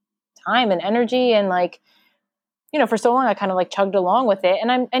time and energy. And like, for so long I kind of like chugged along with it.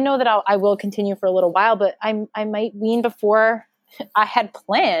 And I know that I will continue for a little while, but I might wean before I had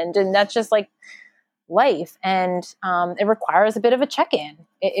planned. And that's just like life. And it requires a bit of a check-in.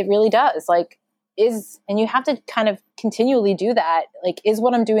 It really does. Like, and you have to kind of continually do that. Like, is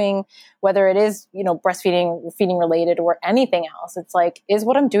what I'm doing, whether it is, breastfeeding, feeding related, or anything else, it's like, is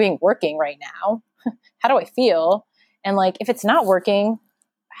what I'm doing working right now? How do I feel? And like, if it's not working,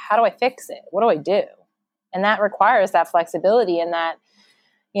 how do I fix it? What do I do? And that requires that flexibility and that,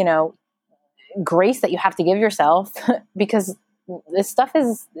 grace that you have to give yourself because this stuff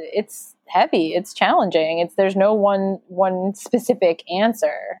it's heavy, it's challenging. There's no one specific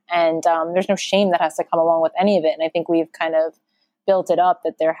answer. And there's no shame that has to come along with any of it. And I think we've kind of built it up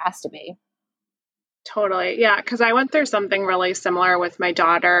that there has to be. Totally. Yeah. Because I went through something really similar with my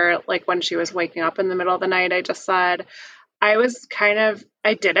daughter. Like when she was waking up in the middle of the night, I just said, I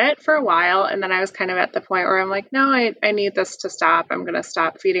did it for a while. And then I was kind of at the point where I'm like, no, I need this to stop. I'm going to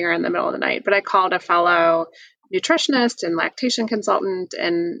stop feeding her in the middle of the night. But I called a fellow nutritionist and lactation consultant,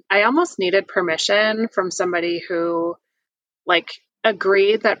 and I almost needed permission from somebody who like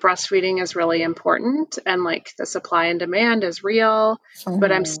agreed that breastfeeding is really important and like the supply and demand is real, but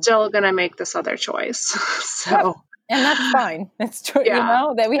I'm still going to make this other choice. So, yep. And that's fine. It's true. Yeah.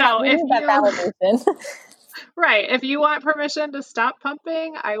 That we need that validation. Right. If you want permission to stop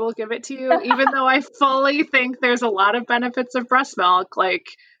pumping, I will give it to you, even though I fully think there's a lot of benefits of breast milk. Like,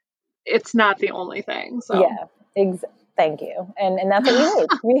 it's not the only thing. So yeah, thank you. And that's what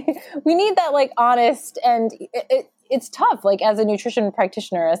we need. we need that like honest, and it's tough. Like as a nutrition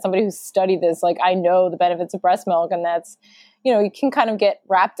practitioner, as somebody who's studied this, like I know the benefits of breast milk, and that's, you can kind of get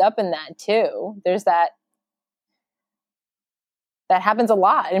wrapped up in that too. There's that happens a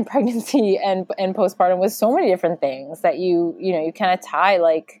lot in pregnancy and postpartum with so many different things that you kind of tie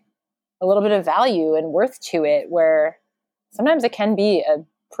like a little bit of value and worth to it, where sometimes it can be a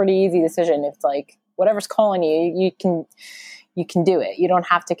pretty easy decision. It's like whatever's calling you can do it. You don't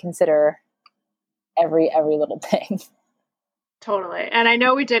have to consider every little thing. Totally. And I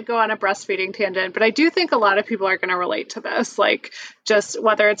know we did go on a breastfeeding tangent, but I do think a lot of people are going to relate to this, like just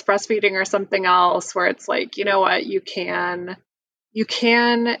whether it's breastfeeding or something else, where it's like, you know what, you can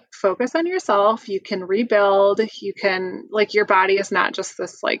focus on yourself. You can rebuild. You can, like, your body is not just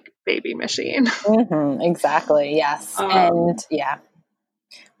this like baby machine. Mm-hmm, exactly. Yes. And yeah,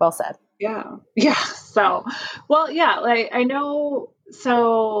 well said. Yeah. Yeah. So, well, yeah, like I know,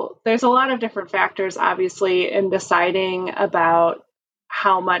 so there's a lot of different factors, obviously, in deciding about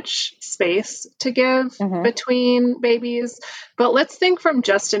how much space to give between babies. But let's think from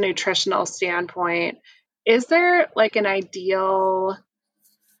just a nutritional standpoint. Is there like an ideal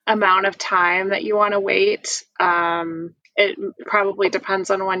amount of time that you want to wait? It probably depends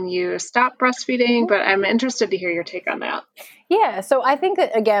on when you stop breastfeeding, but I'm interested to hear your take on that. Yeah. So I think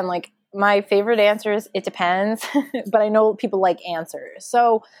that, again, like my favorite answer is it depends, but I know people like answers.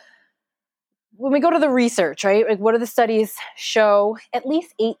 So when we go to the research, right, like what do the studies show? At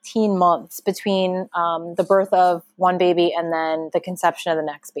least 18 months between the birth of one baby and then the conception of the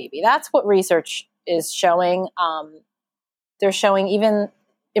next baby. That's what research is showing. They're showing even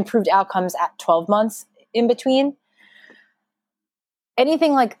improved outcomes at 12 months in between.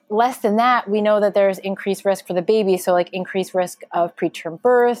 Anything like less than that, we know that there's increased risk for the baby. So like increased risk of preterm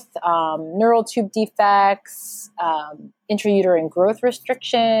birth, neural tube defects, intrauterine growth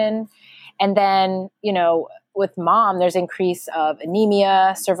restriction. And then, with mom, there's increase of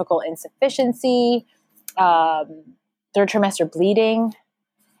anemia, cervical insufficiency, third trimester bleeding.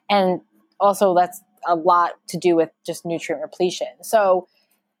 And also that's a lot to do with just nutrient repletion. So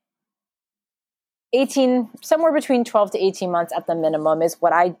somewhere between 12 to 18 months at the minimum is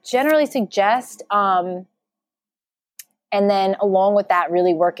what I generally suggest. And then along with that,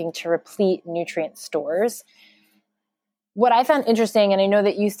 really working to replete nutrient stores. What I found interesting, and I know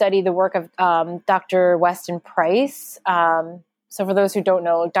that you study the work of Dr. Weston Price. So for those who don't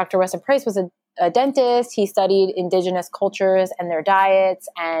know, Dr. Weston Price was a dentist. He studied indigenous cultures and their diets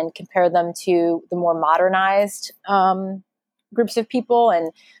and compared them to the more modernized groups of people,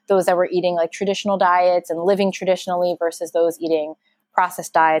 and those that were eating like traditional diets and living traditionally versus those eating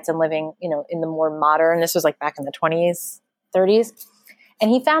processed diets and living, in the more modern, this was like back in the 20s, 30s. And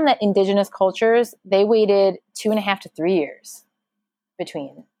he found that indigenous cultures, they waited 2.5 to 3 years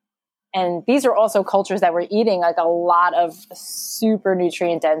between. And these are also cultures that were eating like a lot of super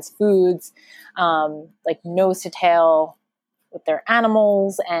nutrient dense foods, like nose to tail with their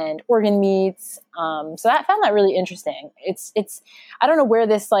animals and organ meats. So I found that really interesting. It's, I don't know where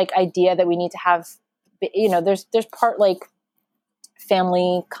this like idea that we need to have, there's part like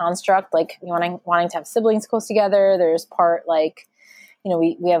family construct, like wanting to have siblings close together. There's part like,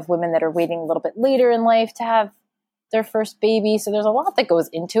 we have women that are waiting a little bit later in life to have their first baby. So there's a lot that goes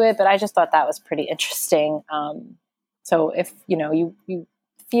into it, but I just thought that was pretty interesting. So if, you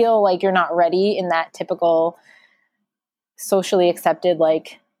feel like you're not ready in that typical socially accepted,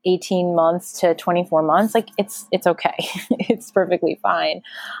 like 18 months to 24 months, like it's okay. It's perfectly fine.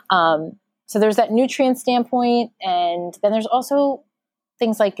 So there's that nutrient standpoint. And then there's also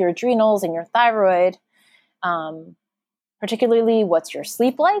things like your adrenals and your thyroid, particularly what's your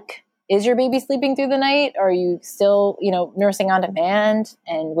sleep like? Is your baby sleeping through the night? Are you still, nursing on demand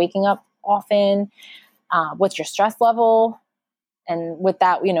and waking up often? What's your stress level? And with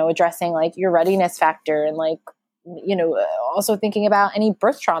that, addressing like your readiness factor and like, also thinking about any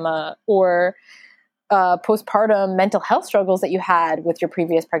birth trauma or postpartum mental health struggles that you had with your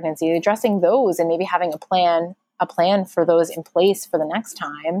previous pregnancy, addressing those and maybe having a plan for those in place for the next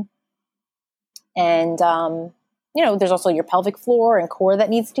time. And, there's also your pelvic floor and core that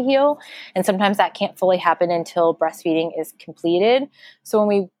needs to heal. And sometimes that can't fully happen until breastfeeding is completed. So when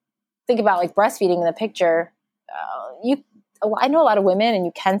we think about like breastfeeding in the picture, I know a lot of women and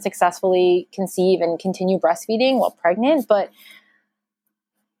you can successfully conceive and continue breastfeeding while pregnant, but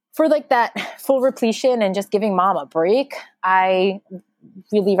for like that full repletion and just giving mom a break, I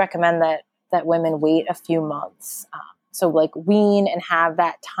really recommend that women wait a few months. So like wean and have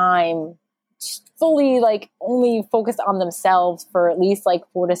that time fully like only focused on themselves for at least like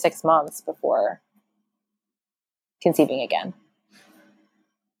 4 to 6 months before conceiving again.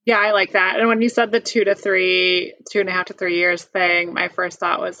 Yeah, I like that. And when you said the 2.5 to 3 years thing, my first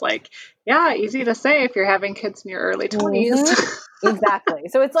thought was like, yeah, easy to say if you're having kids in your early 20s. Mm-hmm. Exactly.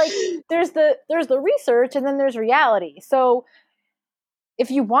 So it's like there's the research and then there's reality. So if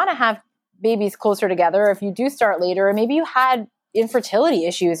you want to have babies closer together, if you do start later, or maybe you had infertility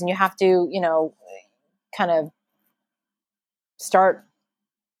issues and you have to, kind of start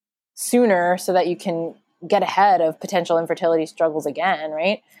sooner so that you can get ahead of potential infertility struggles again,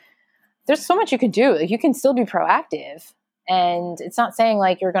 right? There's so much you can do. Like you can still be proactive, and it's not saying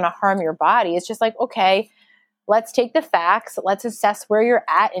like you're going to harm your body. It's just like, okay, let's take the facts. Let's assess where you're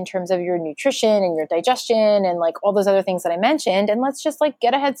at in terms of your nutrition and your digestion and like all those other things that I mentioned. And let's just like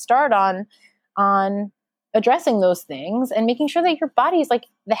get a head start on addressing those things and making sure that your body is like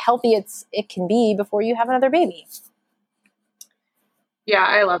the healthiest it can be before you have another baby. Yeah,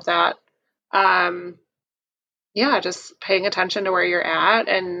 I love that. Yeah, just paying attention to where you're at.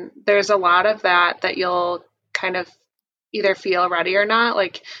 And there's a lot of that you'll kind of either feel ready or not.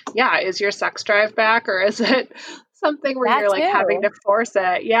 Like, yeah, is your sex drive back or is it something where you're like having to force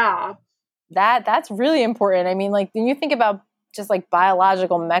it? Yeah. That's really important. I mean, like when you think about just like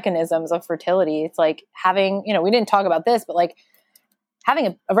biological mechanisms of fertility, it's like having, we didn't talk about this, but like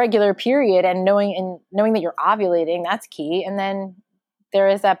having a regular period and knowing that you're ovulating, that's key. And then there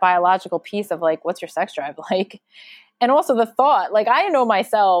is that biological piece of like, what's your sex drive like? And also the thought, like I know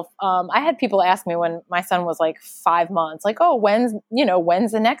myself, I had people ask me when my son was like 5 months, like, oh, when's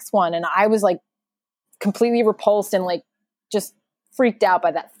the next one? And I was like completely repulsed and like just freaked out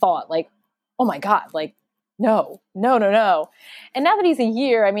by that thought. Like, oh my God, like, no. And now that he's a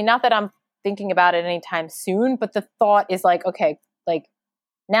year, I mean, not that I'm thinking about it anytime soon, but the thought is like, okay, like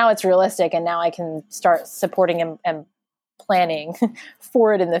now it's realistic and now I can start supporting him and planning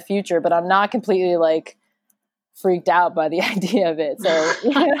for it in the future, but I'm not completely like freaked out by the idea of it. So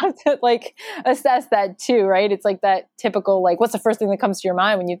you have to like assess that too, right? It's like that typical, like, what's the first thing that comes to your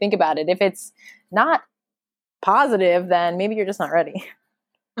mind when you think about it? If it's not positive, then maybe you're just not ready.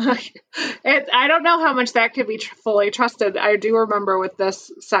 I don't know how much that could be fully trusted. I do remember with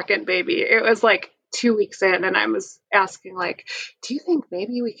this second baby, it was like 2 weeks in and I was asking like, do you think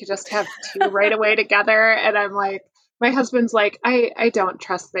maybe we could just have 2 right away together? And I'm like, my husband's like, I don't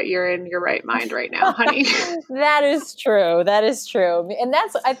trust that you're in your right mind right now, honey. That is true. And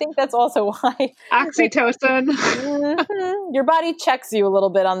I think that's also why oxytocin. Your body checks you a little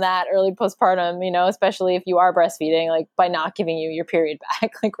bit on that early postpartum, especially if you are breastfeeding, like by not giving you your period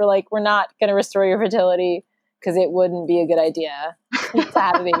back. Like we're not going to restore your fertility because it wouldn't be a good idea to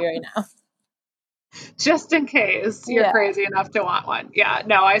have a baby right now. Just in case you're crazy enough to want one. Yeah,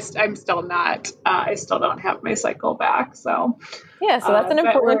 no, I'm still not. I still don't have my cycle back. So so that's an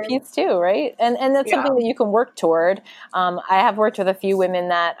important piece too, right? And that's something that you can work toward. I have worked with a few women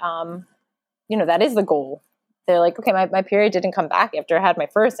that, that is the goal. They're like, okay, my period didn't come back after I had my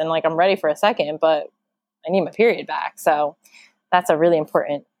first, and like I'm ready for a second, but I need my period back. So that's a really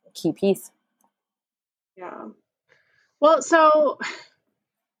important key piece. Yeah. Well, so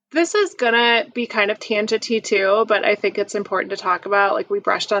this is going to be kind of tangenty too, but I think it's important to talk about. Like, we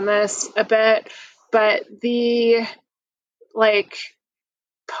brushed on this a bit, but the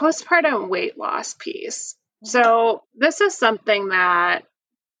postpartum weight loss piece. So this is something that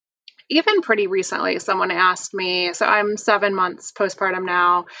even pretty recently someone asked me. So I'm 7 months postpartum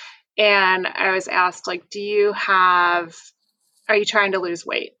now, and I was asked, like, are you trying to lose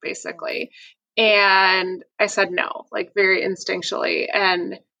weight, basically? And I said no, like very instinctually.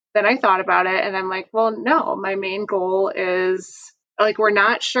 And then I thought about it, and I'm like, well, no, my main goal is, like, we're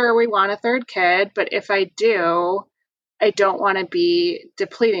not sure we want a third kid, but if I do, I don't want to be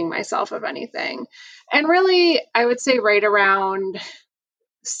depleting myself of anything. And really, I would say right around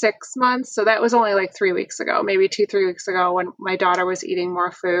 6 months. So that was only like 3 weeks ago, maybe 3 weeks ago, when my daughter was eating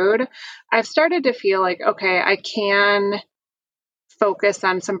more food. I've started to feel like, okay, I can focus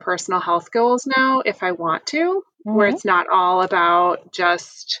on some personal health goals now if I want to, where it's not all about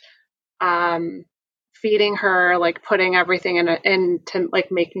just feeding her, like putting everything into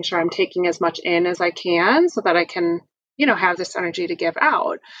like making sure I'm taking as much in as I can so that I can, have this energy to give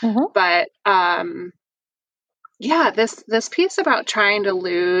out. But this piece about trying to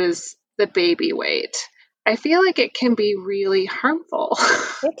lose the baby weight, I feel like it can be really harmful.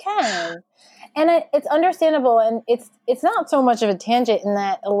 It can. And it's understandable, and it's not so much of a tangent in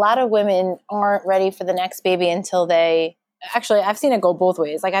that a lot of women aren't ready for the next baby until I've seen it go both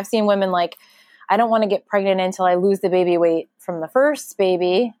ways. Like, I've seen women like, I don't want to get pregnant until I lose the baby weight from the first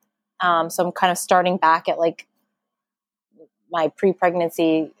baby. So I'm kind of starting back at like my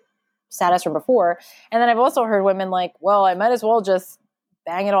pre-pregnancy status from before. And then I've also heard women like, well, I might as well just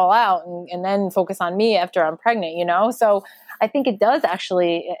bang it all out and then focus on me after I'm pregnant, So I think it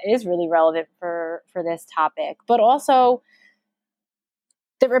is really relevant for this topic. But also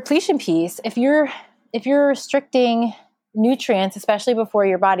the repletion piece, if you're restricting nutrients, especially before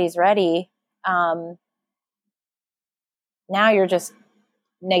your body's ready, now you're just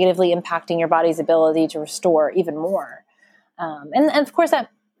negatively impacting your body's ability to restore even more. And of course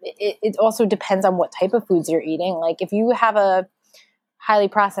that it also depends on what type of foods you're eating. Like, if you have a highly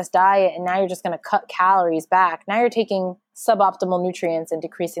processed diet and now you're just going to cut calories back, now you're taking suboptimal nutrients and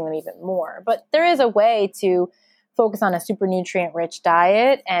decreasing them even more. But there is a way to focus on a super nutrient rich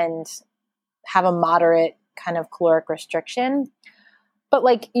diet and have a moderate kind of caloric restriction. But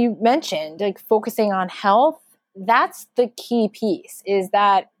like you mentioned, like focusing on health, that's the key piece, is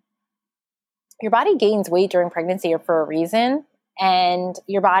that your body gains weight during pregnancy for a reason. And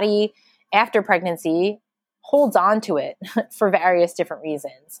your body after pregnancy holds on to it for various different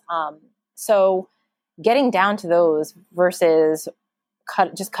reasons. So getting down to those versus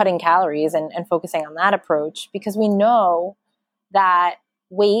just cutting calories and focusing on that approach, because we know that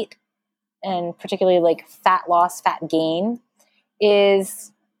weight, and particularly like fat loss, fat gain,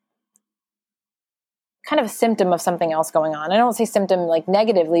 is kind of a symptom of something else going on. I don't say symptom like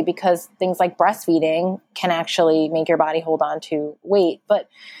negatively, because things like breastfeeding can actually make your body hold on to weight. But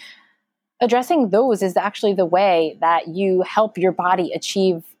addressing those is actually the way that you help your body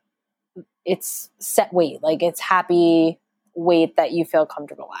achieve its set weight, like its happy weight that you feel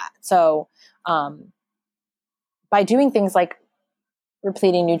comfortable at. So by doing things like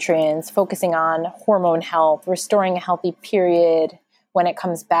repleting nutrients, focusing on hormone health, restoring a healthy period when it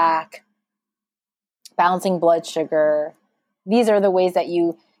comes back, balancing blood sugar, these are the ways that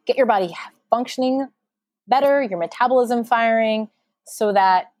you get your body functioning better, your metabolism firing, so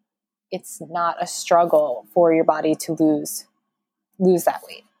that it's not a struggle for your body to lose that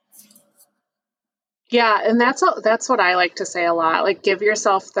weight. Yeah, and that's what I like to say a lot. Like, give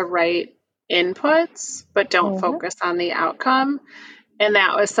yourself the right inputs, but don't focus on the outcome. And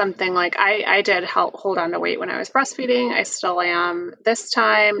that was something like I did help hold on to weight when I was breastfeeding. I still am this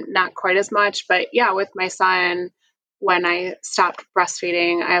time, not quite as much, but yeah, with my son, when I stopped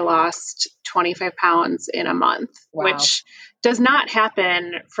breastfeeding, I lost 25 pounds in a month, which does not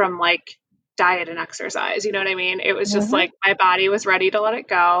happen from like diet and exercise. You know what I mean? It was just like my body was ready to let it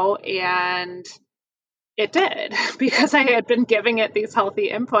go, and it did, because I had been giving it these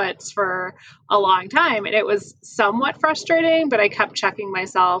healthy inputs for a long time. And it was somewhat frustrating, but I kept checking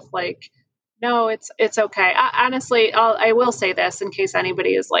myself, like, No, it's okay. Honestly, I will say this in case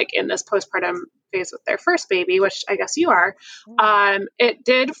anybody is like in this postpartum phase with their first baby, which I guess you are. It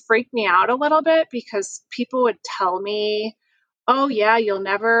did freak me out a little bit because people would tell me, "Oh yeah, you'll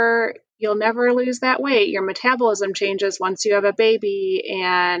never lose that weight. Your metabolism changes once you have a baby,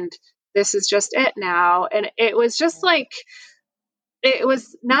 and this is just it now." And it was just like it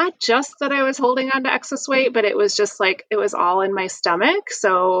was not just that I was holding on to excess weight, but it was just like it was all in my stomach,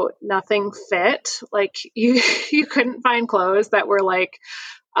 so nothing fit. Like you couldn't find clothes that were like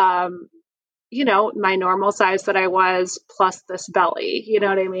um my normal size that I was plus this belly, you know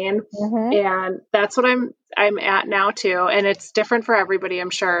what I mean? Mm-hmm. And that's what I'm at now too, and it's different for everybody, I'm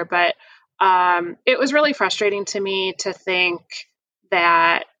sure, but it was really frustrating to me to think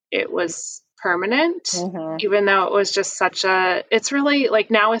that it was permanent, Mm-hmm. even though it was just it's really like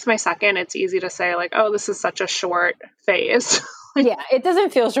now with my second, it's easy to say like, oh, this is such a short phase. Yeah, it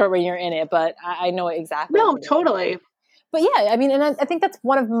doesn't feel short when you're in it, but I know exactly what No, you mean. totally. But yeah, I mean, and I think that's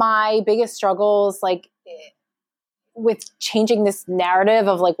one of my biggest struggles, like with changing this narrative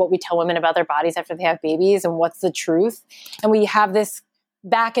of like what we tell women about their bodies after they have babies and what's the truth. And we have this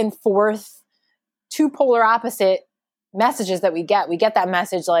back and forth, two polar opposite messages that we get. We get that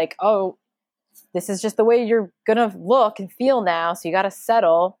message like, oh, this is just the way you're going to look and feel now, so you got to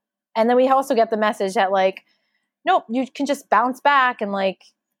settle. And then we also get the message that like, nope, you can just bounce back and like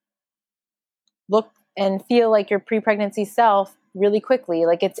look and feel like your pre-pregnancy self really quickly.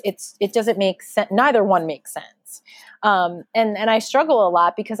 Like it doesn't make sense. Neither one makes sense. And I struggle a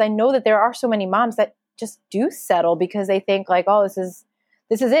lot because I know that there are so many moms that just do settle because they think like, oh, this is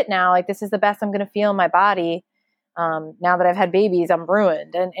it now. Like, this is the best I'm going to feel in my body. Now that I've had babies, I'm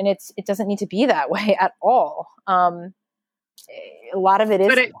ruined. And it doesn't need to be that way at all. A lot of it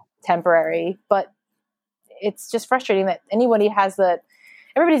is temporary, but it's just frustrating that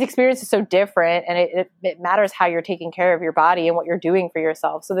everybody's experience is so different, and it matters how you're taking care of your body and what you're doing for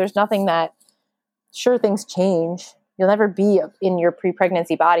yourself. So there's nothing that, sure, things change. You'll never be in your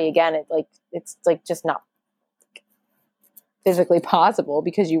pre-pregnancy body again. It's just not physically possible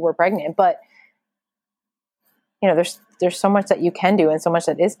because you were pregnant. But there's so much that you can do and so much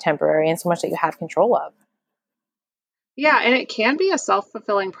that is temporary and so much that you have control of. Yeah, and it can be a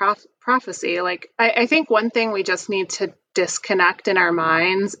self-fulfilling prophecy. Like, I think one thing we just need to disconnect in our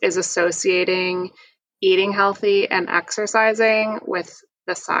minds is associating eating healthy and exercising with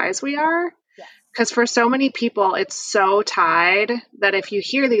the size we are. Because for so many people, it's so tied that if you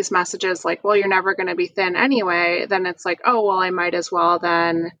hear these messages like, well, you're never going to be thin anyway, then it's like, oh, well, I might as well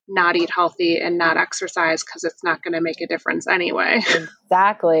then not eat healthy and not exercise because it's not going to make a difference anyway.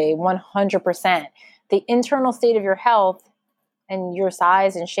 Exactly, 100%. The internal state of your health and your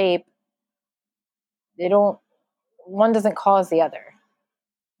size and shape, one doesn't cause the other.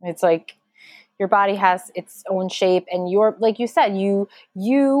 It's like your body has its own shape, and you're, like you said, you,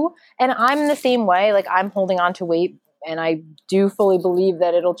 and I'm the same way. Like, I'm holding on to weight, and I do fully believe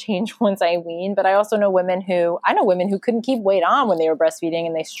that it'll change once I wean. But I also know women who couldn't keep weight on when they were breastfeeding,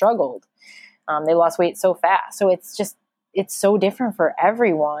 and they struggled. They lost weight so fast. So it's so different for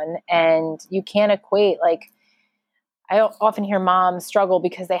everyone, and you can't equate. Like, I often hear moms struggle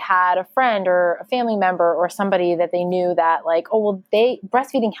because they had a friend or a family member or somebody that they knew that like, oh, well,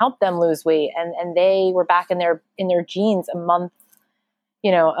 breastfeeding helped them lose weight, and they were back in their jeans a month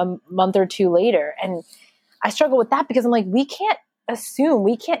or two later. And I struggle with that because I'm like, we can't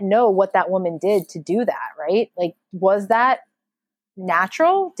know what that woman did to do that, right? Like, was that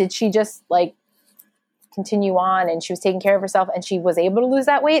natural? Did she just like continue on and she was taking care of herself and she was able to lose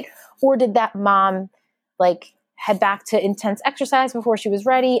that weight? Or did that mom like head back to intense exercise before she was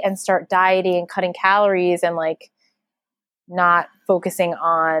ready and start dieting and cutting calories and like not focusing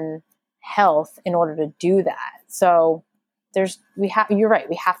on health in order to do that? So you're right.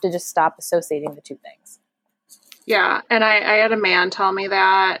 We have to just stop associating the two things. Yeah. And I had a man tell me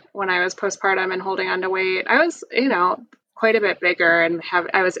that when I was postpartum and holding on to weight. I was, quite a bit bigger, and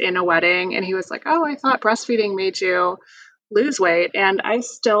I was in a wedding, and he was like, oh, I thought breastfeeding made you lose weight, and I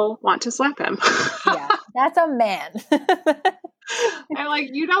still want to slap him. Yeah, that's a man. I'm like,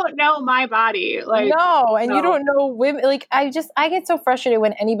 you don't know my body. Like, no, and you don't know women. Like, I get so frustrated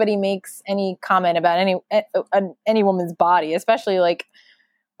when anybody makes any comment about any woman's body, especially like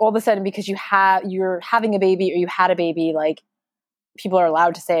all of a sudden because you're having a baby or you had a baby. Like, people are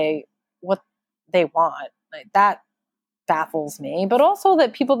allowed to say what they want. Like, that baffles me. But also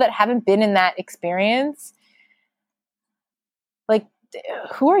that people that haven't been in that experience, like,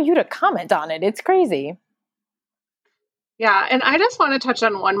 who are you to comment on it? It's crazy. Yeah. And I just want to touch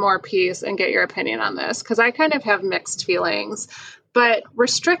on one more piece and get your opinion on this, because I kind of have mixed feelings. But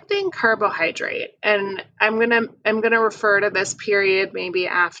restricting carbohydrate, and I'm gonna refer to this period maybe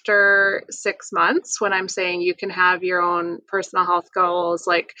after 6 months when I'm saying you can have your own personal health goals.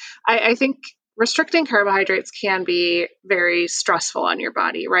 Like I think restricting carbohydrates can be very stressful on your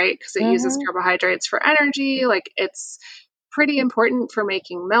body, right? Because it uses carbohydrates for energy. Like it's pretty important for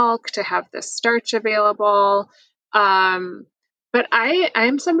making milk to have this starch available. But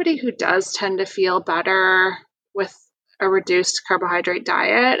I'm somebody who does tend to feel better with a reduced carbohydrate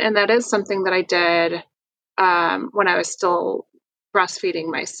diet. And that is something that I did when I was still breastfeeding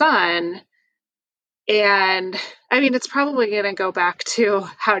my son. And I mean, it's probably going to go back to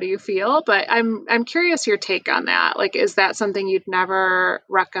how do you feel, but I'm curious your take on that. Like, is that something you'd never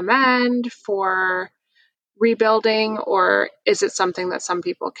recommend for rebuilding, or is it something that some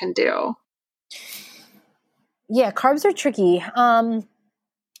people can do? Yeah, carbs are tricky.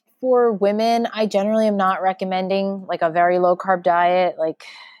 For women, I generally am not recommending like a very low carb diet. Like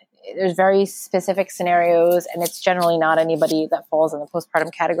there's very specific scenarios, and it's generally not anybody that falls in the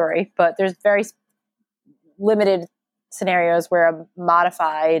postpartum category, but there's very limited scenarios where a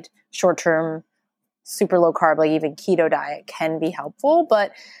modified short-term super low carb, like even keto diet can be helpful.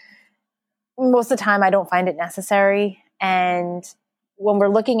 But most of the time I don't find it necessary. And when we're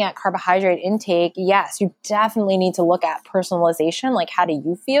looking at carbohydrate intake, yes, you definitely need to look at personalization. Like, how do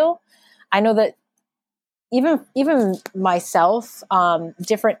you feel? I know that even myself,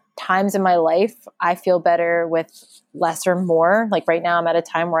 different times in my life, I feel better with less or more. Like right now I'm at a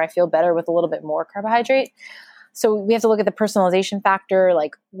time where I feel better with a little bit more carbohydrate. So we have to look at the personalization factor,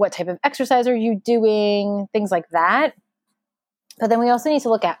 like what type of exercise are you doing, things like that. But then we also need to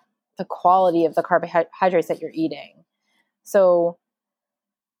look at the quality of the carbohydrates that you're eating. So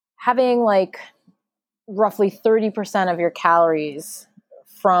having like roughly 30% of your calories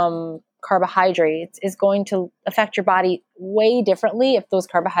from carbohydrates is going to affect your body way differently if those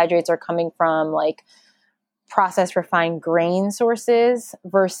carbohydrates are coming from like processed refined grain sources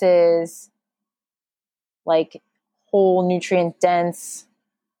versus like whole nutrient dense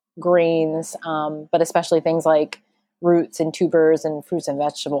grains, but especially things like roots and tubers and fruits and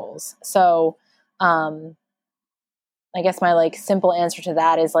vegetables. So I guess my like simple answer to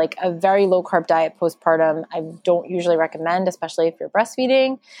that is like a very low carb diet postpartum. I don't usually recommend, especially if you're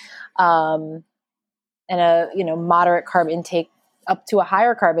breastfeeding, and a moderate carb intake up to a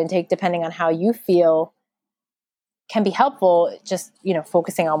higher carb intake, depending on how you feel, can be helpful. Just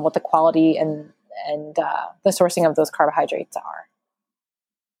focusing on what the quality and the sourcing of those carbohydrates are.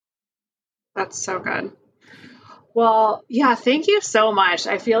 That's so good. Well, yeah, thank you so much.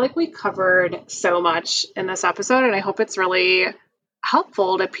 I feel like we covered so much in this episode, and I hope it's really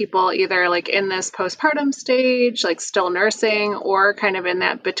helpful to people either like in this postpartum stage, like still nursing, or kind of in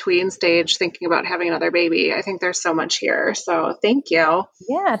that between stage thinking about having another baby. I think there's so much here. So thank you.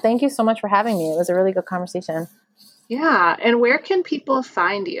 Yeah, thank you so much for having me. It was a really good conversation. Yeah. And where can people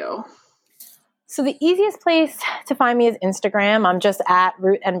find you? So the easiest place to find me is Instagram. I'm just at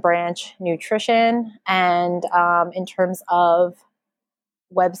Root and Branch Nutrition. And in terms of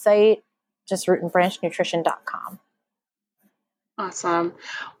website, just rootandbranchnutrition.com. Awesome.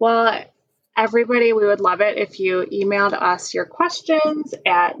 Well, everybody, we would love it if you emailed us your questions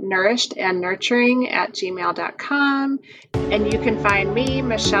at nourishedandnurturing@gmail.com. And you can find me,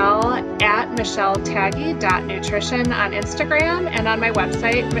 Michelle, at michelletaggy.nutrition on Instagram and on my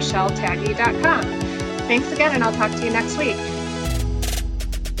website, michelletaggy.com. Thanks again, and I'll talk to you next week.